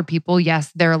about other people.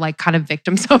 Yes, they're like kind of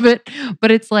victims of it,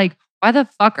 but it's like, why the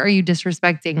fuck are you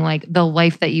disrespecting like the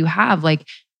life that you have? Like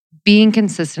being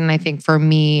consistent, I think for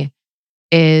me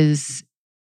is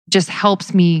just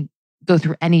helps me go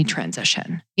through any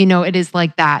transition. It is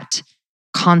like that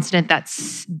constant,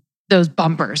 that's those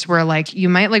bumpers where like you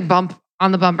might like bump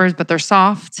on the bumpers, but they're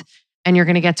soft and you're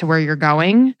going to get to where you're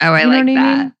going. Oh, I like that. I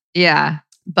mean? Yeah.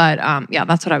 But yeah,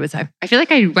 that's what I would say. I feel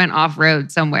like I went off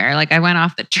road somewhere. Like I went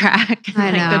off the track.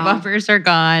 I know. Like the bumpers are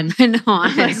gone. I know,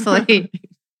 honestly.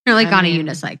 You're like on a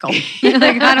unicycle. You're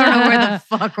like, I don't know where the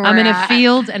fuck we're I'm in at. a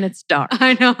field and it's dark.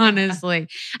 I know, honestly.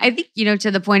 I think,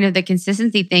 to the point of the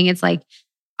consistency thing, it's like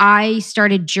I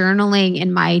started journaling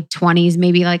in my 20s,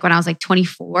 maybe like when I was like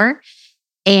 24.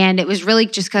 And it was really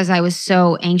just because I was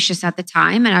so anxious at the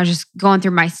time and I was just going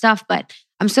through my stuff. But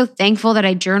I'm so thankful that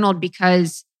I journaled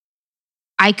because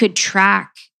I could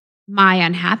track my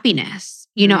unhappiness.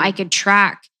 I could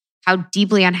track how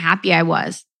deeply unhappy I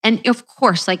was. And of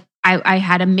course, like I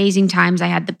had amazing times. I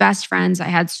had the best friends. I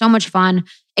had so much fun,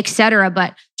 etc.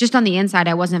 But just on the inside,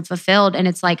 I wasn't fulfilled. And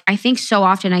it's like, I think so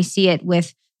often I see it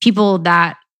with people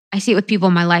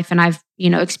in my life and I've,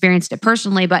 experienced it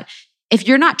personally. But if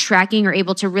you're not tracking or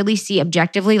able to really see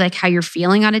objectively, like how you're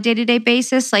feeling on a day-to-day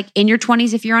basis, like in your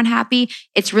 20s, if you're unhappy,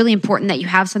 it's really important that you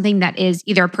have something that is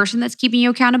either a person that's keeping you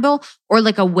accountable or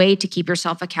like a way to keep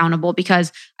yourself accountable.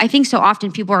 Because I think so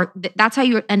often that's how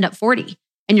you end up 40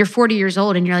 and you're 40 years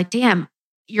old and you're like, damn,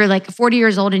 you're like 40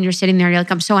 years old and you're sitting there and you're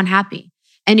like, I'm so unhappy.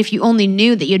 And if you only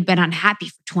knew that you'd been unhappy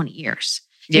for 20 years,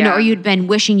 or you'd been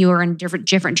wishing you were in a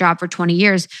different job for 20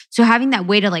 years. So having that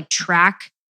way to like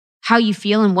track how you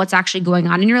feel and what's actually going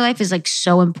on in your life is like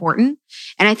so important.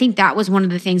 And I think that was one of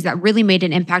the things that really made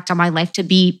an impact on my life to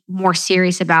be more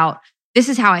serious about, this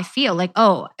is how I feel. Like,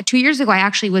 2 years ago, I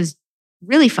actually was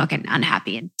really fucking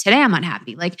unhappy. And today I'm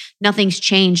unhappy. Like nothing's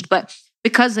changed. But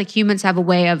because like humans have a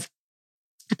way of,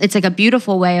 it's like a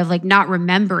beautiful way of like not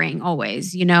remembering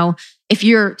always, if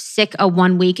you're sick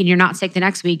 1 week and you're not sick the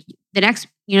next week,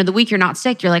 the week you're not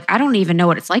sick, you're like, I don't even know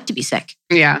what it's like to be sick.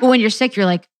 Yeah. But when you're sick, you're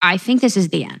like, I think this is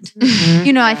the end.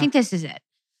 I think this is it.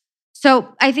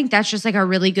 So I think that's just like a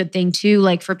really good thing too,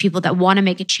 like for people that want to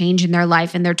make a change in their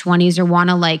life in their 20s or want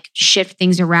to like shift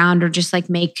things around or just like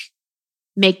make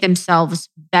themselves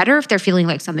better if they're feeling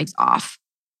like something's off.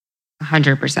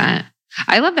 100%.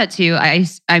 I love that too.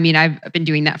 I mean, I've been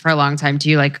doing that for a long time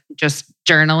too, like just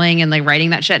journaling and like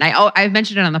writing that shit. And I've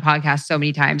mentioned it on the podcast so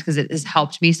many times because it has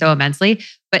helped me so immensely.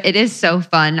 But it is so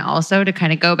fun also to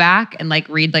kind of go back and like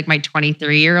read like my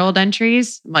 23-year-old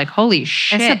entries. I'm like, holy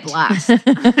shit. It's a blast.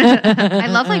 I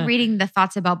love like reading the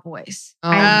thoughts about boys.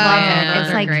 I love it.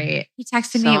 It's like, great. he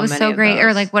texted me, it was so great.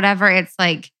 Or like whatever. It's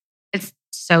like, it's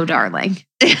so darling.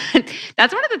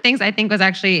 That's one of the things I think was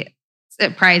actually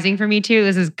surprising for me too.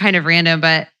 This is kind of random,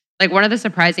 but like one of the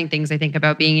surprising things I think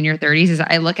about being in your 30s is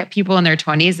I look at people in their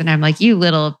 20s and I'm like, you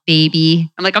little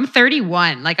baby. I'm like, I'm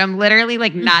 31. Like I'm literally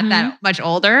like not that much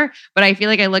older, but I feel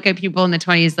like I look at people in the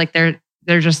 20s like they're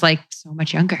just like so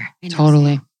much younger.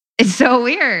 Totally. It's so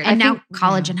weird. And now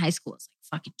college and high school is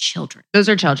like fucking children. Those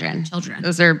are children. Children.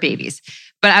 Those are babies.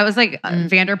 But I was like,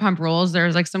 Vanderpump Rules,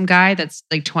 there's like some guy that's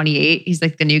like 28. He's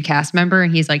like the new cast member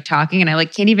and he's like talking and I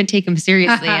like can't even take him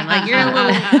seriously. I'm like, you're a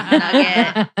little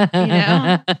nugget,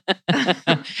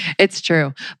 you know? It's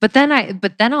true. But then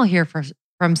I'll hear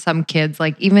from some kids,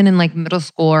 like even in like middle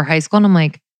school or high school, and I'm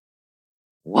like,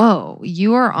 whoa,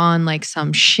 you are on like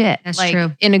some shit. That's like,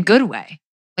 true. In a good way.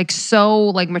 Like so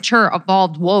like mature,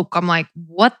 evolved, woke. I'm like,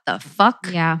 what the fuck?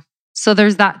 Yeah. So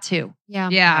there's that too. Yeah.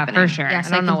 Yeah, happening. for sure.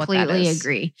 Yes, I don't know what that completely is.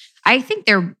 agree. I think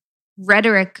their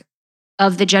rhetoric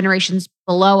of the generations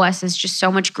below us is just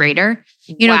so much greater.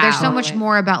 You know, there's so much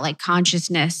more about like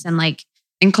consciousness and like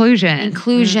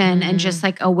inclusion and just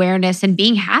like awareness and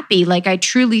being happy. Like I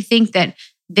truly think that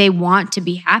they want to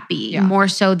be happy more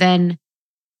so than,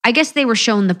 I guess they were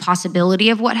shown the possibility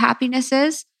of what happiness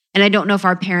is. And I don't know if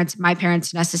my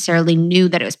parents necessarily knew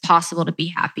that it was possible to be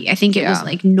happy. I think it was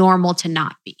like normal to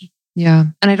not be. Yeah.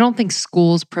 And I don't think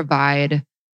schools provide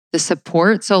the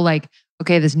support. So like,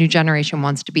 okay, this new generation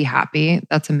wants to be happy.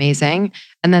 That's amazing.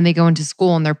 And then they go into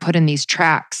school and they're put in these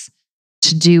tracks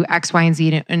to do X, Y, and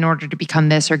Z in order to become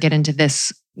this or get into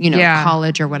this,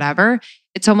 college or whatever.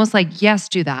 It's almost like, yes,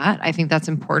 do that. I think that's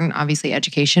important, obviously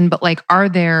education, but like, are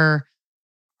there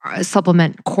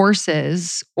supplement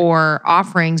courses or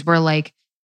offerings where like,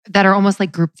 that are almost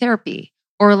like group therapy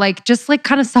or like, just like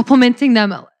kind of supplementing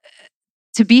them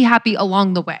to be happy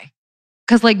along the way?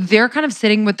 Cause like, they're kind of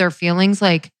sitting with their feelings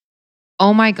like,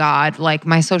 oh my God, like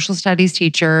my social studies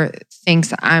teacher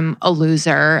thinks I'm a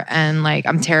loser and like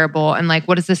I'm terrible. And like,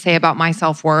 what does this say about my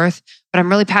self-worth? But I'm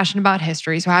really passionate about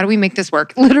history. So how do we make this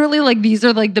work? Literally, like these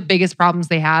are like the biggest problems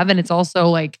they have. And it's also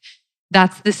like,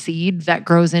 that's the seed that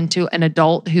grows into an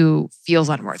adult who feels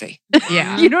unworthy.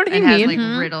 Yeah. You know what I mean? Has,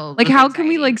 like riddled. Like with how can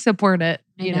we anxiety. like support it,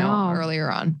 I know. earlier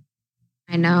on?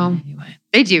 I know. Anyway.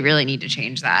 They do really need to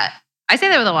change that. I say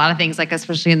that with a lot of things, like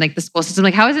especially in like the school system.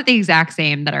 Like, how is it the exact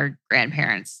same that our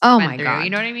grandparents? Oh went my through? God. You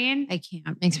know what I mean? I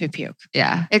can't. Makes me puke.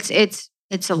 Yeah. It's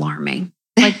alarming.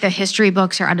 Like the history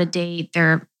books are out of date.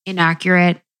 They're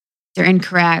inaccurate. They're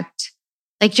incorrect.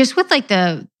 Like just with like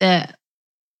the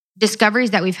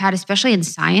discoveries that we've had, especially in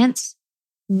science,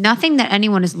 nothing that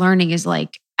anyone is learning is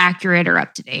like accurate or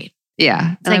up to date.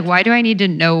 Yeah. It's Like, why do I need to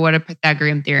know what a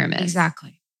Pythagorean theorem is?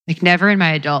 Exactly. Like, never in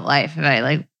my adult life have I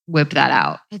like whipped that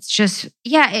out. It's just,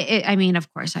 I mean,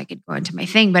 of course I could go into my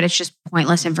thing, but it's just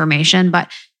pointless information.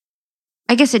 But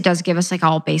I guess it does give us like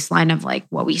all baseline of like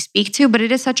what we speak to, but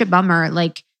it is such a bummer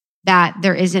like that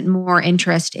there isn't more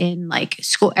interest in like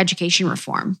school education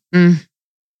reform to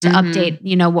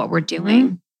update, what we're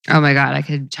doing. Oh my God. I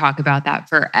could talk about that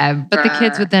forever. But the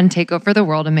kids would then take over the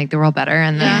world and make the world better.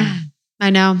 And then, I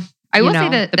know. I will say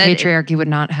that the patriarchy would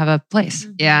not have a place.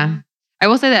 Yeah. I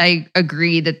will say that I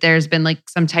agree that there's been like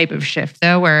some type of shift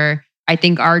though, where I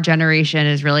think our generation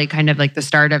is really kind of like the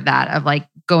start of that, of like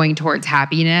going towards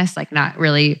happiness, like not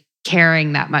really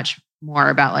caring that much more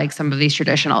about like some of these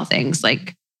traditional things,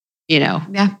 like,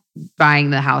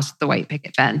 buying the house with the white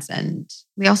picket fence. And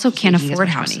we also can't making as afford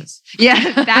much money. houses. Yeah,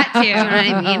 that too. You know what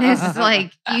I mean? It's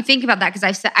like, you think about that because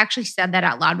I've actually said that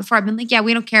out loud before. I've been like, yeah,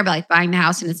 we don't care about like buying the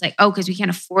house. And it's like, oh, because we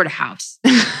can't afford a house.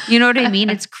 You know what I mean?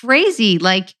 It's crazy.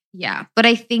 Like, yeah. But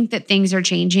I think that things are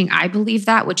changing. I believe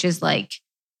that, which is like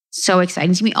so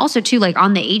exciting to me. Also too, like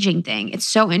on the aging thing, it's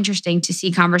so interesting to see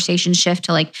conversations shift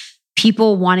to like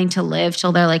people wanting to live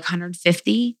till they're like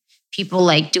 150. People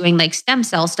like doing like stem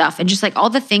cell stuff and just like all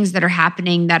the things that are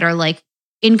happening that are like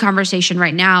in conversation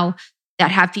right now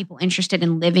that have people interested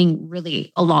in living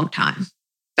really a long time.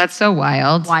 That's so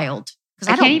wild. Wild.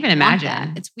 Because I can't even imagine.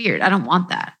 That. It's weird. I don't want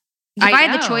that. If I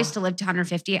had the choice to live to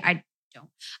 150, I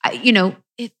don't.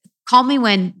 Call me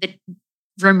when the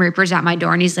Grim Reaper's at my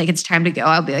door and he's like, it's time to go.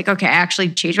 I'll be like, okay, I actually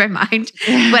changed my mind.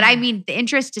 But I mean, the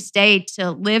interest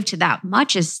to live to that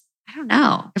much is, I don't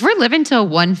know. If we're living till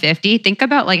 150, think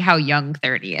about like how young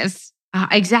 30 is.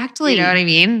 Exactly. You know what I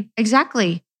mean?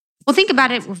 Exactly. Well, think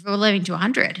about it. If we're living to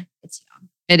 100, it's young,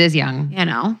 It is young. you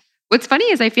know? What's funny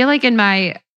is I feel like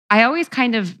I always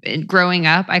kind of, growing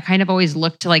up, I kind of always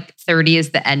looked to like 30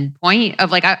 as the end point of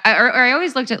like, I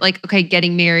always looked at like, okay,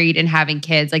 getting married and having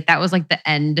kids. Like that was like the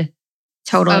end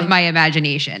Totally. of my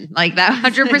imagination. Like that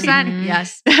was 100%.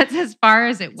 Yes. That's as far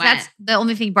as it went. That's the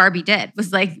only thing Barbie did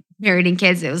was like married and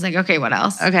kids. It was like, okay, what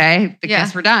else? okay. I Yeah.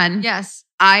 guess we're done. Yes.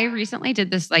 I recently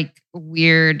did this like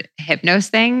weird hypnos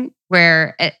thing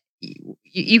where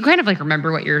you kind of like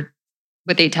remember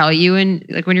what they tell you and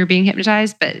like when you're being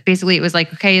hypnotized. But basically it was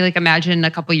like, okay, like imagine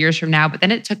a couple years from now. But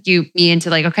then it took me into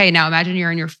like, okay, now imagine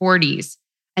you're in your 40s.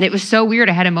 And it was so weird.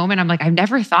 I had a moment. I'm like, I've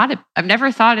never thought it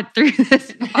through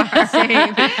this far. Same.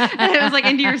 And it was like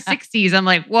into your 60s. I'm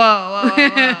like, whoa.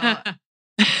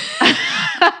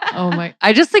 Oh my!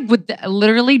 I just like would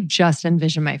literally just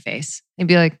envision my face and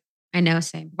be like, I know.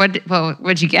 Same.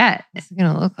 What'd you get? "What's it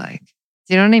gonna look like?"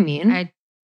 Do you know what I mean?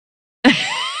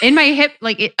 In my hip,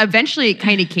 like eventually it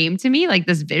kind of came to me like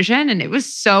this vision, and it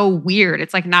was so weird.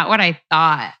 It's like not what I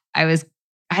thought. I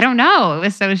don't know. It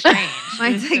was so strange.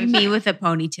 Mine's like me with a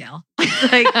ponytail.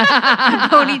 It's like a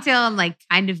ponytail and like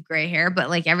kind of gray hair, but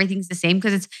like everything's the same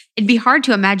because it'd be hard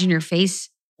to imagine your face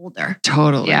older.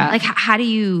 Totally. Yeah. Like, how do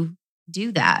you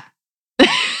do that?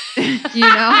 I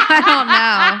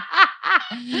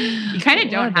don't know. You kind of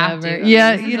don't have to.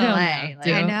 Yeah, This is you don't LA. have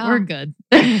to. I know. We're good.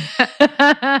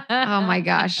 Oh my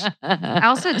gosh. I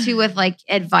also too with like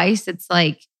advice, it's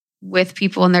like with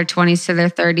people in their 20s to their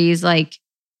 30s, like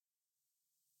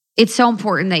it's so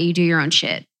important that you do your own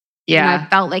shit. Yeah. And I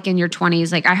felt like in your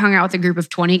 20s, like I hung out with a group of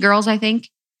 20 girls, I think,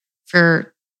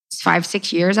 for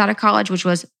 5-6 years out of college, which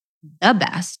was the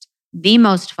best, the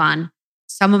most fun.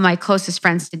 Some of my closest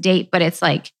friends to date, but it's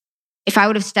like, if I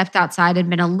would have stepped outside and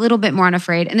been a little bit more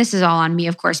unafraid, and this is all on me,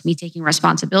 of course, me taking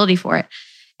responsibility for it,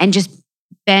 and just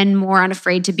been more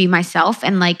unafraid to be myself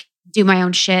and like do my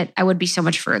own shit, I would be so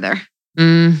much further.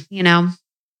 You know,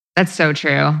 That's so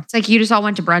true. it's like you just all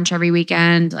went to brunch every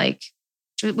weekend, like,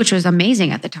 which was amazing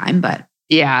at the time, but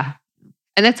Yeah.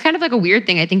 And that's kind of like a weird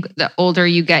thing. I think the older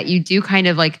you get, you do kind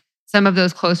of like some of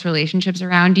those close relationships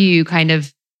around you, you kind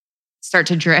of start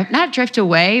to not drift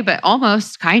away, but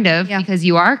almost kind of because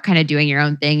you are kind of doing your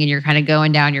own thing and you're kind of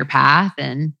going down your path.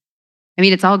 And I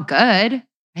mean, it's all good.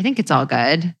 I think it's all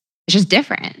good. It's just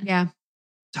different. yeah.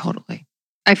 Totally.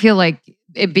 I feel like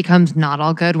it becomes not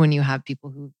all good when you have people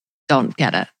who don't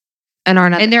get it and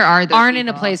aren't And there are those aren't in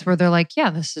a people. place where they're like, yeah,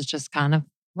 this is just kind of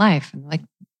life. And like,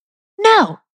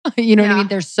 no, you know what I Yeah. mean?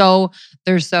 They're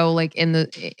so like in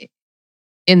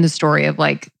the story of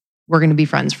like, we're going to be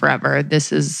friends forever.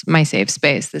 This is my safe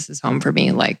space. This is home for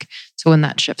me. Like, so when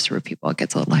that shifts for people, it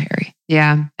gets a little hairy.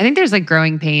 Yeah. I think there's like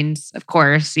growing pains, of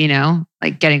course, you know,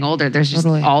 like getting older, there's just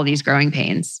Totally. all these growing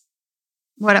pains.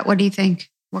 What do you think?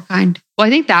 What kind? Well, I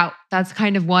think that's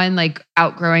kind of one, like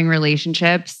outgrowing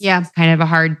relationships. Yeah. It's kind of a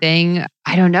hard thing.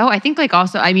 I don't know. I think like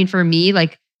also, I mean, for me,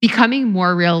 like becoming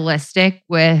more realistic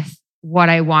with what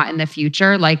I want in the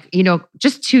future. Like, you know,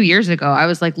 just 2 years ago, I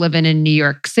was like living in New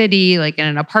York City, like in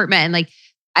an apartment. And like,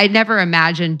 I never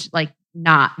imagined like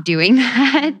not doing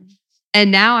that.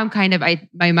 And now I'm kind of, my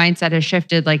mindset has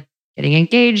shifted, like getting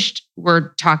engaged.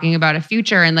 We're talking about a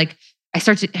future. And like, I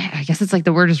guess it's like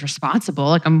the word is responsible.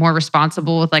 Like I'm more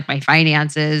responsible with like my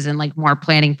finances and like more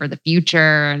planning for the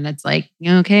future. And it's like,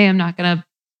 okay, I'm not going to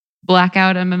black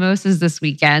out on mimosas this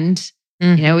weekend.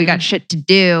 You know, we got shit to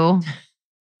do.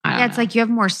 Yeah, it's like you have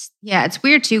more. Yeah, it's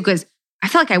weird too because I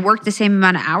feel like I work the same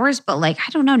amount of hours, but like,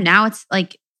 I don't know. Now it's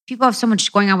like people have so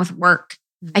much going on with work.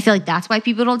 I feel like that's why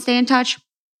people don't stay in touch.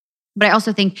 But I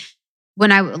also think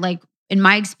when I like, in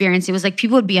my experience, it was like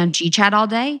people would be on GChat all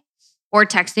day or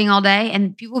texting all day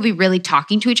and people would be really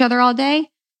talking to each other all day,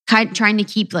 trying to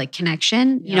keep like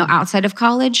connection, you know, outside of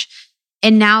college.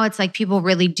 And now it's like people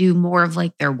really do more of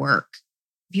like their work.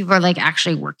 People are like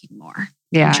actually working more.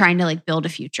 Yeah. And trying to like build a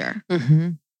future.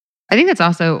 Mm-hmm. I think that's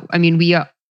also, I mean,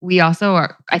 we also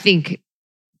are, I think,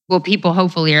 well, people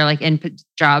hopefully are like in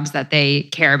jobs that they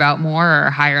care about more or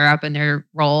higher up in their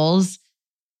roles.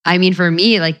 I mean, for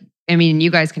me, like, I mean, you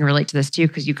guys can relate to this too,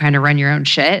 because you kind of run your own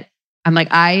shit. I'm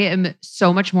like, I am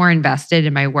so much more invested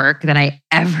in my work than I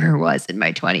ever was in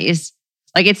my 20s.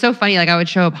 Like, it's so funny. Like I would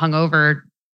show up hungover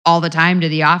all the time to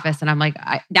the office. And I'm like,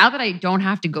 now that I don't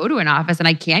have to go to an office and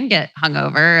I can get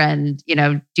hungover and, you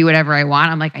know, do whatever I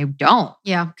want, I'm like, I don't.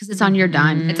 Yeah, because it's on your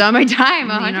dime. It's on my time.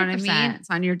 100%. You know what I mean?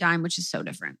 It's on your dime, which is so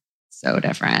different. So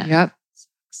different. Yep.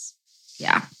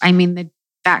 Yeah. I mean,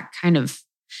 that kind of,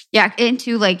 yeah.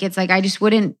 Into like, it's like, I just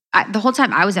wouldn't, the whole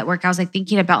time I was at work, I was like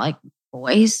thinking about like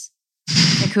boys.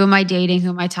 Like, who am I dating? Who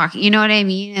am I talking? You know what I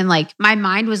mean? And like, my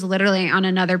mind was literally on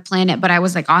another planet, but I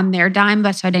was like on their dime,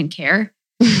 but so I didn't care.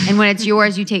 And when it's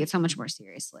yours, you take it so much more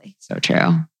seriously. So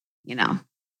true. You know?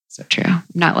 So true. I'm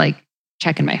not like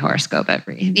checking my horoscope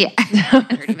every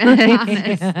 30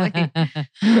 minutes. Honestly.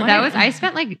 I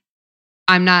spent like,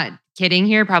 I'm not kidding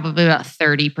here, probably about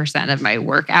 30% of my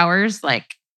work hours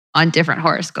like on different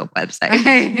horoscope websites.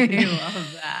 I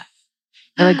love that.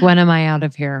 You're like, when am I out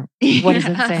of here? What does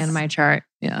it say in my chart?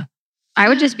 Yeah. I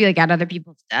would just be like at other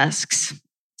people's desks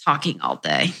talking all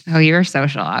day. Oh, you were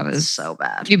social. I was So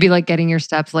bad. You'd be like getting your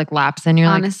steps like laps and you're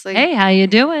Honestly. like, hey, how you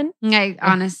doing? I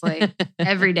honestly,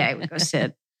 every day we go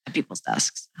sit at people's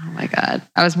desks. Oh my God.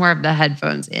 I was more of the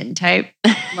headphones in type.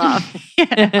 Love.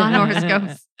 On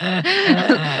horoscopes.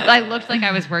 I looked like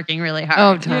I was working really hard. Oh,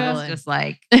 I was totally. just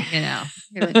like,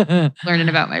 really learning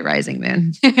about my rising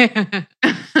moon.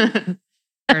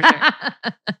 For sure.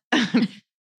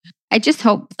 I just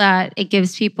hope that it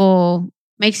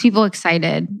makes people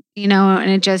excited,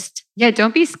 and it just, Yeah,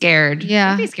 don't be scared. Yeah.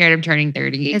 Don't be scared of turning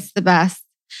 30. it's the best.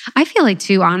 I feel like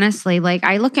too, honestly, like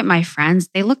I look at my friends,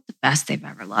 they look the best they've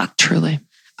ever looked. Truly.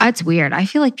 It's weird. I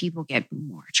feel like people get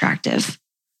more attractive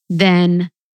than,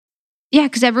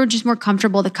 because everyone's just more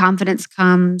comfortable. The confidence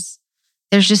comes.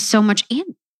 There's just so much,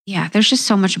 there's just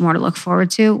so much more to look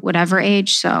forward to, whatever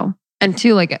age. So, And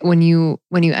too, like when you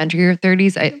enter your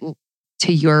 30s,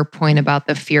 to your point about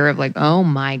the fear of like, oh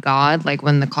my God, like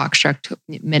when the clock struck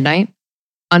midnight,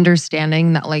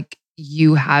 understanding that like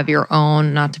you have your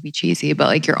own, not to be cheesy, but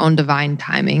like your own divine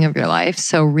timing of your life.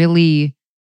 So really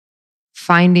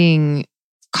finding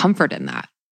comfort in that,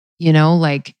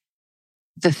 like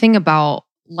the thing about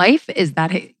life is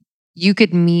that you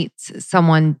could meet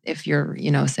someone if you're,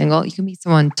 single, you can meet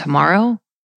someone tomorrow.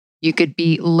 You could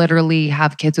literally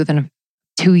have kids within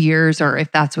 2 years, or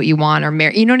if that's what you want, or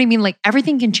marry. You know what I mean? Like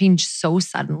everything can change so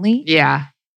suddenly. Yeah.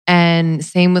 And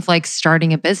same with like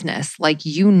starting a business, like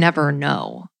you never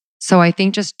know. So I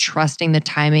think just trusting the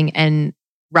timing, and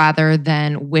rather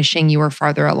than wishing you were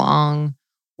farther along,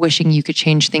 wishing you could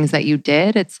change things that you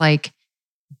did, it's like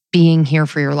being here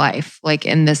for your life, like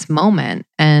in this moment.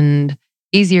 And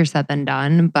easier said than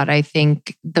done. But I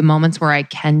think the moments where I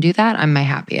can do that, I'm my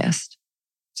happiest.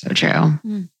 So true.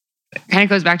 Kind of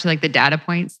goes back to like the data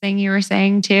points thing you were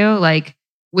saying too. Like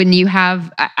when you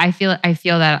have, I feel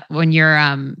that when you're,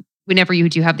 whenever you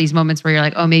do have these moments where you're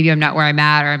like, oh, maybe I'm not where I'm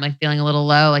at, or I'm like feeling a little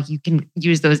low, like you can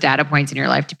use those data points in your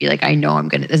life to be like, I know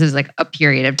this is like a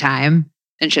period of time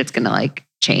and shit's going to like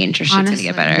change, or shit's going to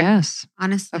get better. Yes,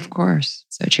 honestly, of course.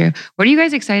 So true. What are you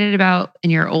guys excited about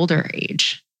in your older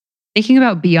age? Thinking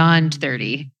about beyond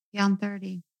 30. Beyond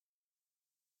 30.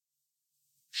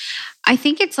 I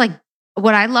think it's like,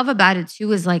 what I love about it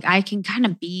too is like, I can kind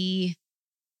of be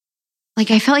like,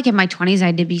 I felt like in my 20s, I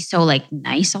had to be so like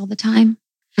nice all the time.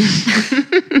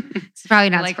 It's probably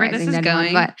not like where this surprising is to anyone,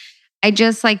 going. but I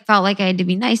just like felt like I had to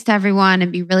be nice to everyone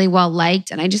and be really well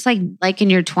liked. And I just like in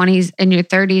your 20s and your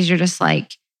 30s, you're just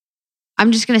like,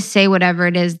 I'm just going to say whatever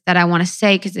it is that I want to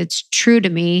say because it's true to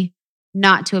me,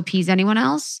 not to appease anyone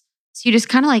else. So you just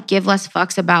kind of like give less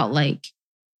fucks about like,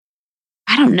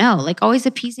 I don't know, like always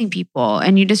appeasing people.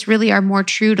 And you just really are more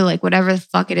true to like whatever the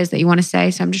fuck it is that you want to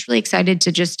say. So I'm just really excited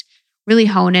to just really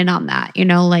hone in on that,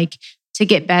 like to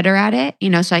get better at it,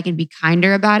 so I can be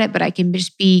kinder about it, but I can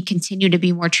just continue to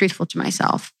be more truthful to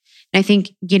myself. And I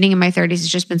think getting in my 30s has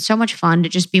just been so much fun to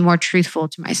just be more truthful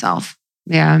to myself.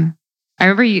 Yeah. I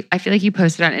remember I feel like you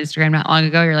posted on Instagram not long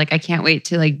ago. You're like, I can't wait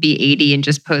to like be 80 and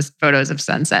just post photos of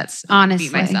sunsets. Honestly,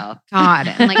 beat myself. God,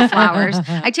 and like flowers.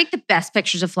 I take the best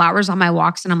pictures of flowers on my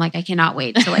walks, and I'm like, I cannot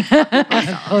wait to like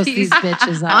post these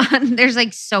bitches up. There's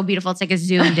like so beautiful. It's like a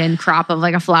zoomed in crop of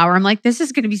like a flower. I'm like, this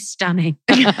is going to be stunning.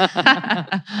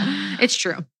 It's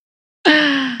true.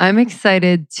 I'm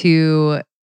excited to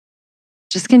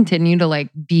just continue to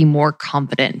like be more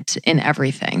confident in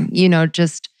everything.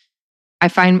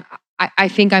 I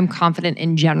think I'm confident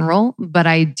in general, but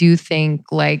I do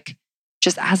think like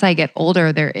just as I get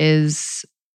older, there is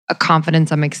a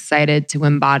confidence I'm excited to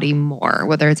embody more,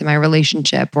 whether it's in my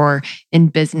relationship or in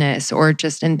business or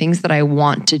just in things that I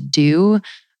want to do.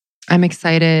 I'm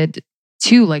excited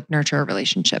to like nurture a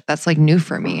relationship. That's like new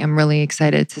for me. I'm really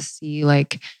excited to see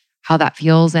like how that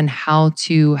feels and how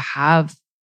to have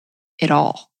it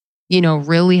all,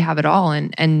 really have it all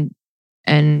and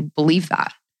believe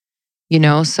that.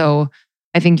 So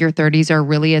I think your 30s are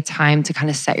really a time to kind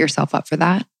of set yourself up for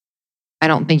that. I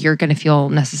don't think you're going to feel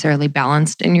necessarily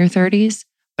balanced in your 30s,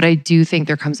 but I do think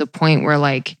there comes a point where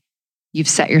like you've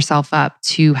set yourself up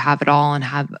to have it all and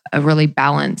have a really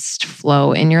balanced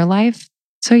flow in your life.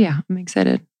 So yeah, I'm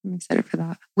excited. I'm excited for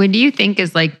that. When do you think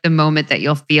is like the moment that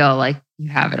you'll feel like you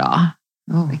have it all?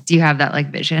 Oh, Like, do you have that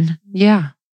like vision? yeah.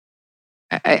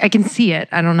 I can see it.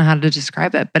 I don't know how to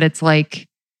describe it, but it's like,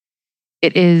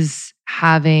 it is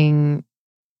having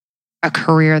a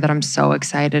career that I'm so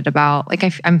excited about. Like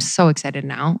I'm so excited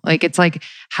now. Like it's like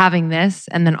having this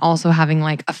and then also having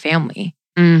like a family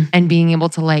and being able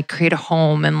to like create a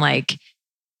home and like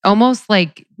almost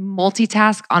like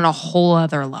multitask on a whole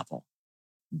other level,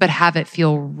 but have it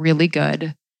feel really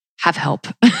good. Have help.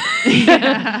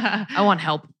 I want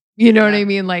help. You know what I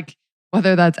mean? Like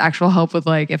whether that's actual help with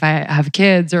like if I have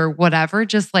kids or whatever,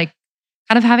 just like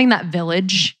kind of having that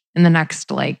village in the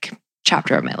next like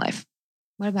chapter of my life.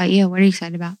 What about you? What are you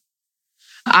excited about?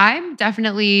 I'm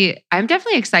definitely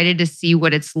excited to see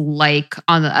what it's like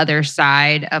on the other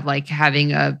side of like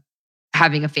having a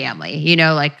family. You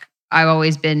know, like I've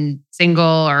always been single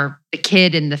or the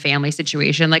kid in the family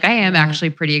situation. Like I am actually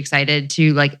pretty excited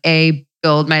to like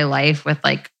build my life with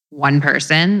like one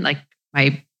person, like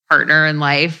my partner in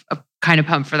life. I'm kind of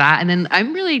pumped for that. And then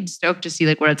I'm really stoked to see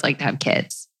like what it's like to have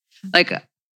kids. Like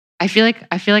I feel like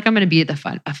I'm going to be a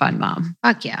fun mom.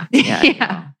 Fuck yeah.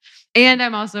 Yeah. And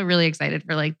I'm also really excited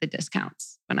for like the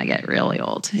discounts when I get really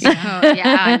old. Oh,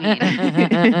 yeah. I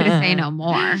mean, say no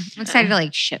more. I'm excited to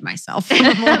like shit myself.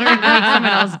 Like someone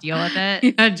else deal with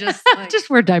it. Yeah, just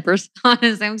wear diapers.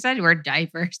 honestly, I'm excited to wear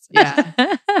diapers. Yeah.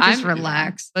 Just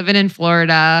relax. Living in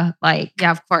Florida, like,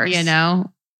 Yeah, of course. you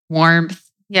know, warmth,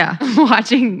 Yeah.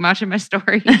 watching my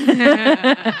stories.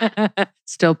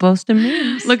 Still posting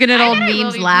memes. Looking at old I will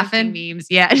memes, be laughing. posting memes.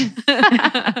 Yeah.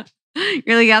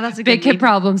 You're like, yeah, that's a Big good Kid meme.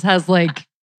 Problems has like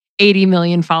 80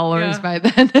 million followers by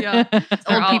then. Yeah. It's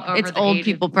They're old all people. over It's the old age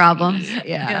people of problems. 80.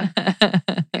 Yeah.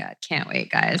 Yeah. Can't wait,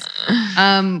 guys.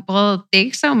 Well,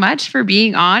 thanks so much for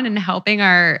being on and helping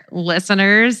our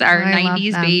listeners, our I love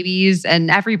 90s them. babies,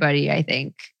 and everybody, I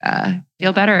think,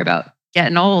 feel better about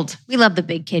getting old. We love the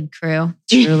Big Kid crew.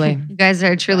 Truly. You guys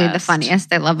are truly the Best.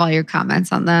 funniest. I love all your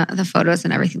comments on the photos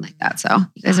and everything like that. So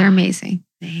you guys are amazing.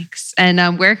 Thanks.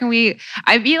 And where can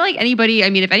I feel like anybody, I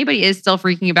mean, if anybody is still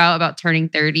freaking about turning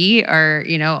 30 or,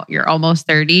 you know, you're almost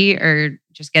 30 or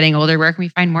just getting older, where can we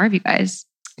find more of you guys?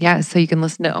 Yeah, so you can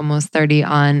listen to Almost 30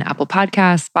 on Apple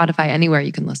Podcasts, Spotify, anywhere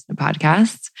you can listen to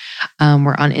podcasts.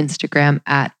 We're on Instagram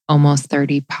at Almost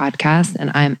 30 Podcast,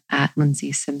 and I'm at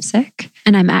Lindsay Simsick.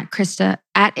 And I'm at Krista,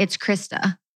 at It's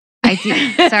Krista.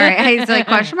 Sorry, I was like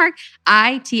question mark.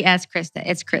 ITS Krista.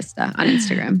 It's Krista on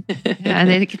Instagram. Yeah,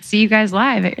 they can see you guys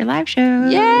live at your live show.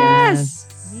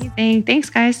 Yes. Amazing.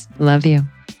 Thanks, guys. Love you.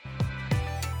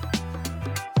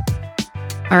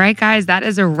 All right, guys, that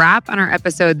is a wrap on our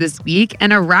episode this week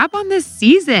and a wrap on this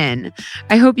season.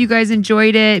 I hope you guys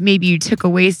enjoyed it. Maybe you took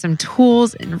away some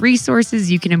tools and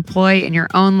resources you can employ in your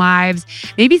own lives.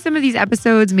 Maybe some of these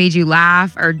episodes made you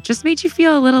laugh or just made you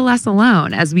feel a little less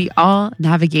alone as we all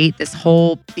navigate this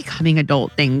whole becoming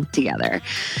adult thing together.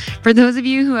 For those of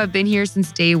you who have been here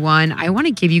since day one, I want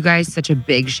to give you guys such a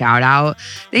big shout out.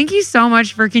 Thank you so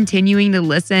much for continuing to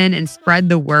listen and spread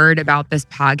the word about this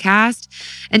podcast.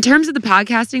 In terms of the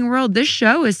podcasting world, this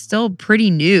show is still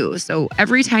pretty new. So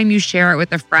every time you share it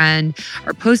with a friend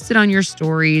or post it on your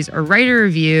stories or write a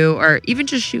review or even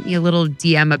just shoot me a little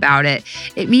DM about it,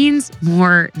 it means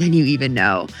more than you even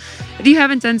know. If you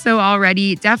haven't done so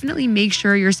already, definitely make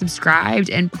sure you're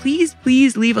subscribed and please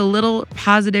leave a little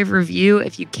positive review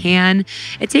if you can.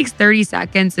 It takes 30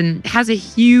 seconds and has a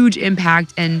huge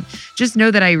impact, and just know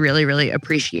that I really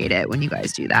appreciate it when you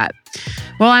guys do that.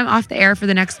 While I'm off the air for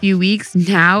the next few weeks,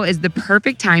 now is the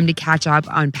perfect time to catch up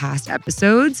on past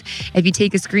episodes. If you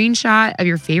take a screenshot of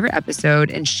your favorite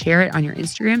episode and share it on your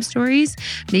Instagram stories,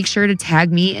 make sure to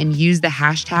tag me and use the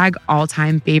hashtag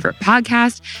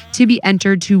 #AllTimeFavoritePodcast to be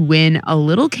entered to win a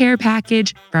little care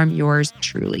package from yours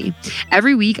truly.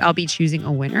 Every week, I'll be choosing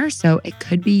a winner, so it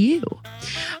could be you.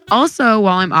 Also,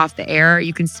 while I'm off the air,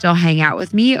 you can still hang out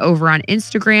with me over on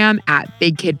Instagram at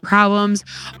Big Kid Problems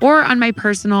or on my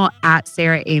personal at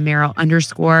Sarah A. Merrill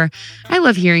 _. I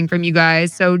love hearing from you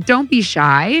guys, so don't be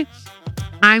shy.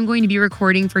 I'm going to be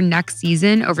recording for next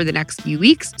season over the next few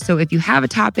weeks. So if you have a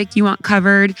topic you want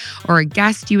covered or a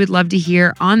guest you would love to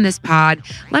hear on this pod,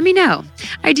 let me know.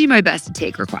 I do my best to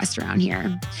take requests around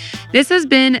here. This has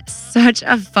been such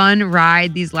a fun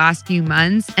ride these last few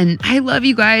months, and I love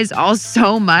you guys all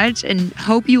so much and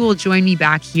hope you will join me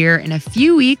back here in a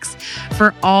few weeks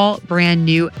for all brand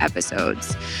new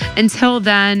episodes. Until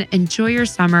then, enjoy your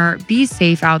summer, be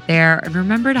safe out there, and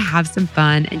remember to have some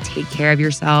fun and take care of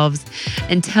yourselves.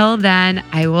 Until then,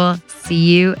 I will see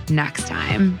you next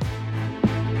time.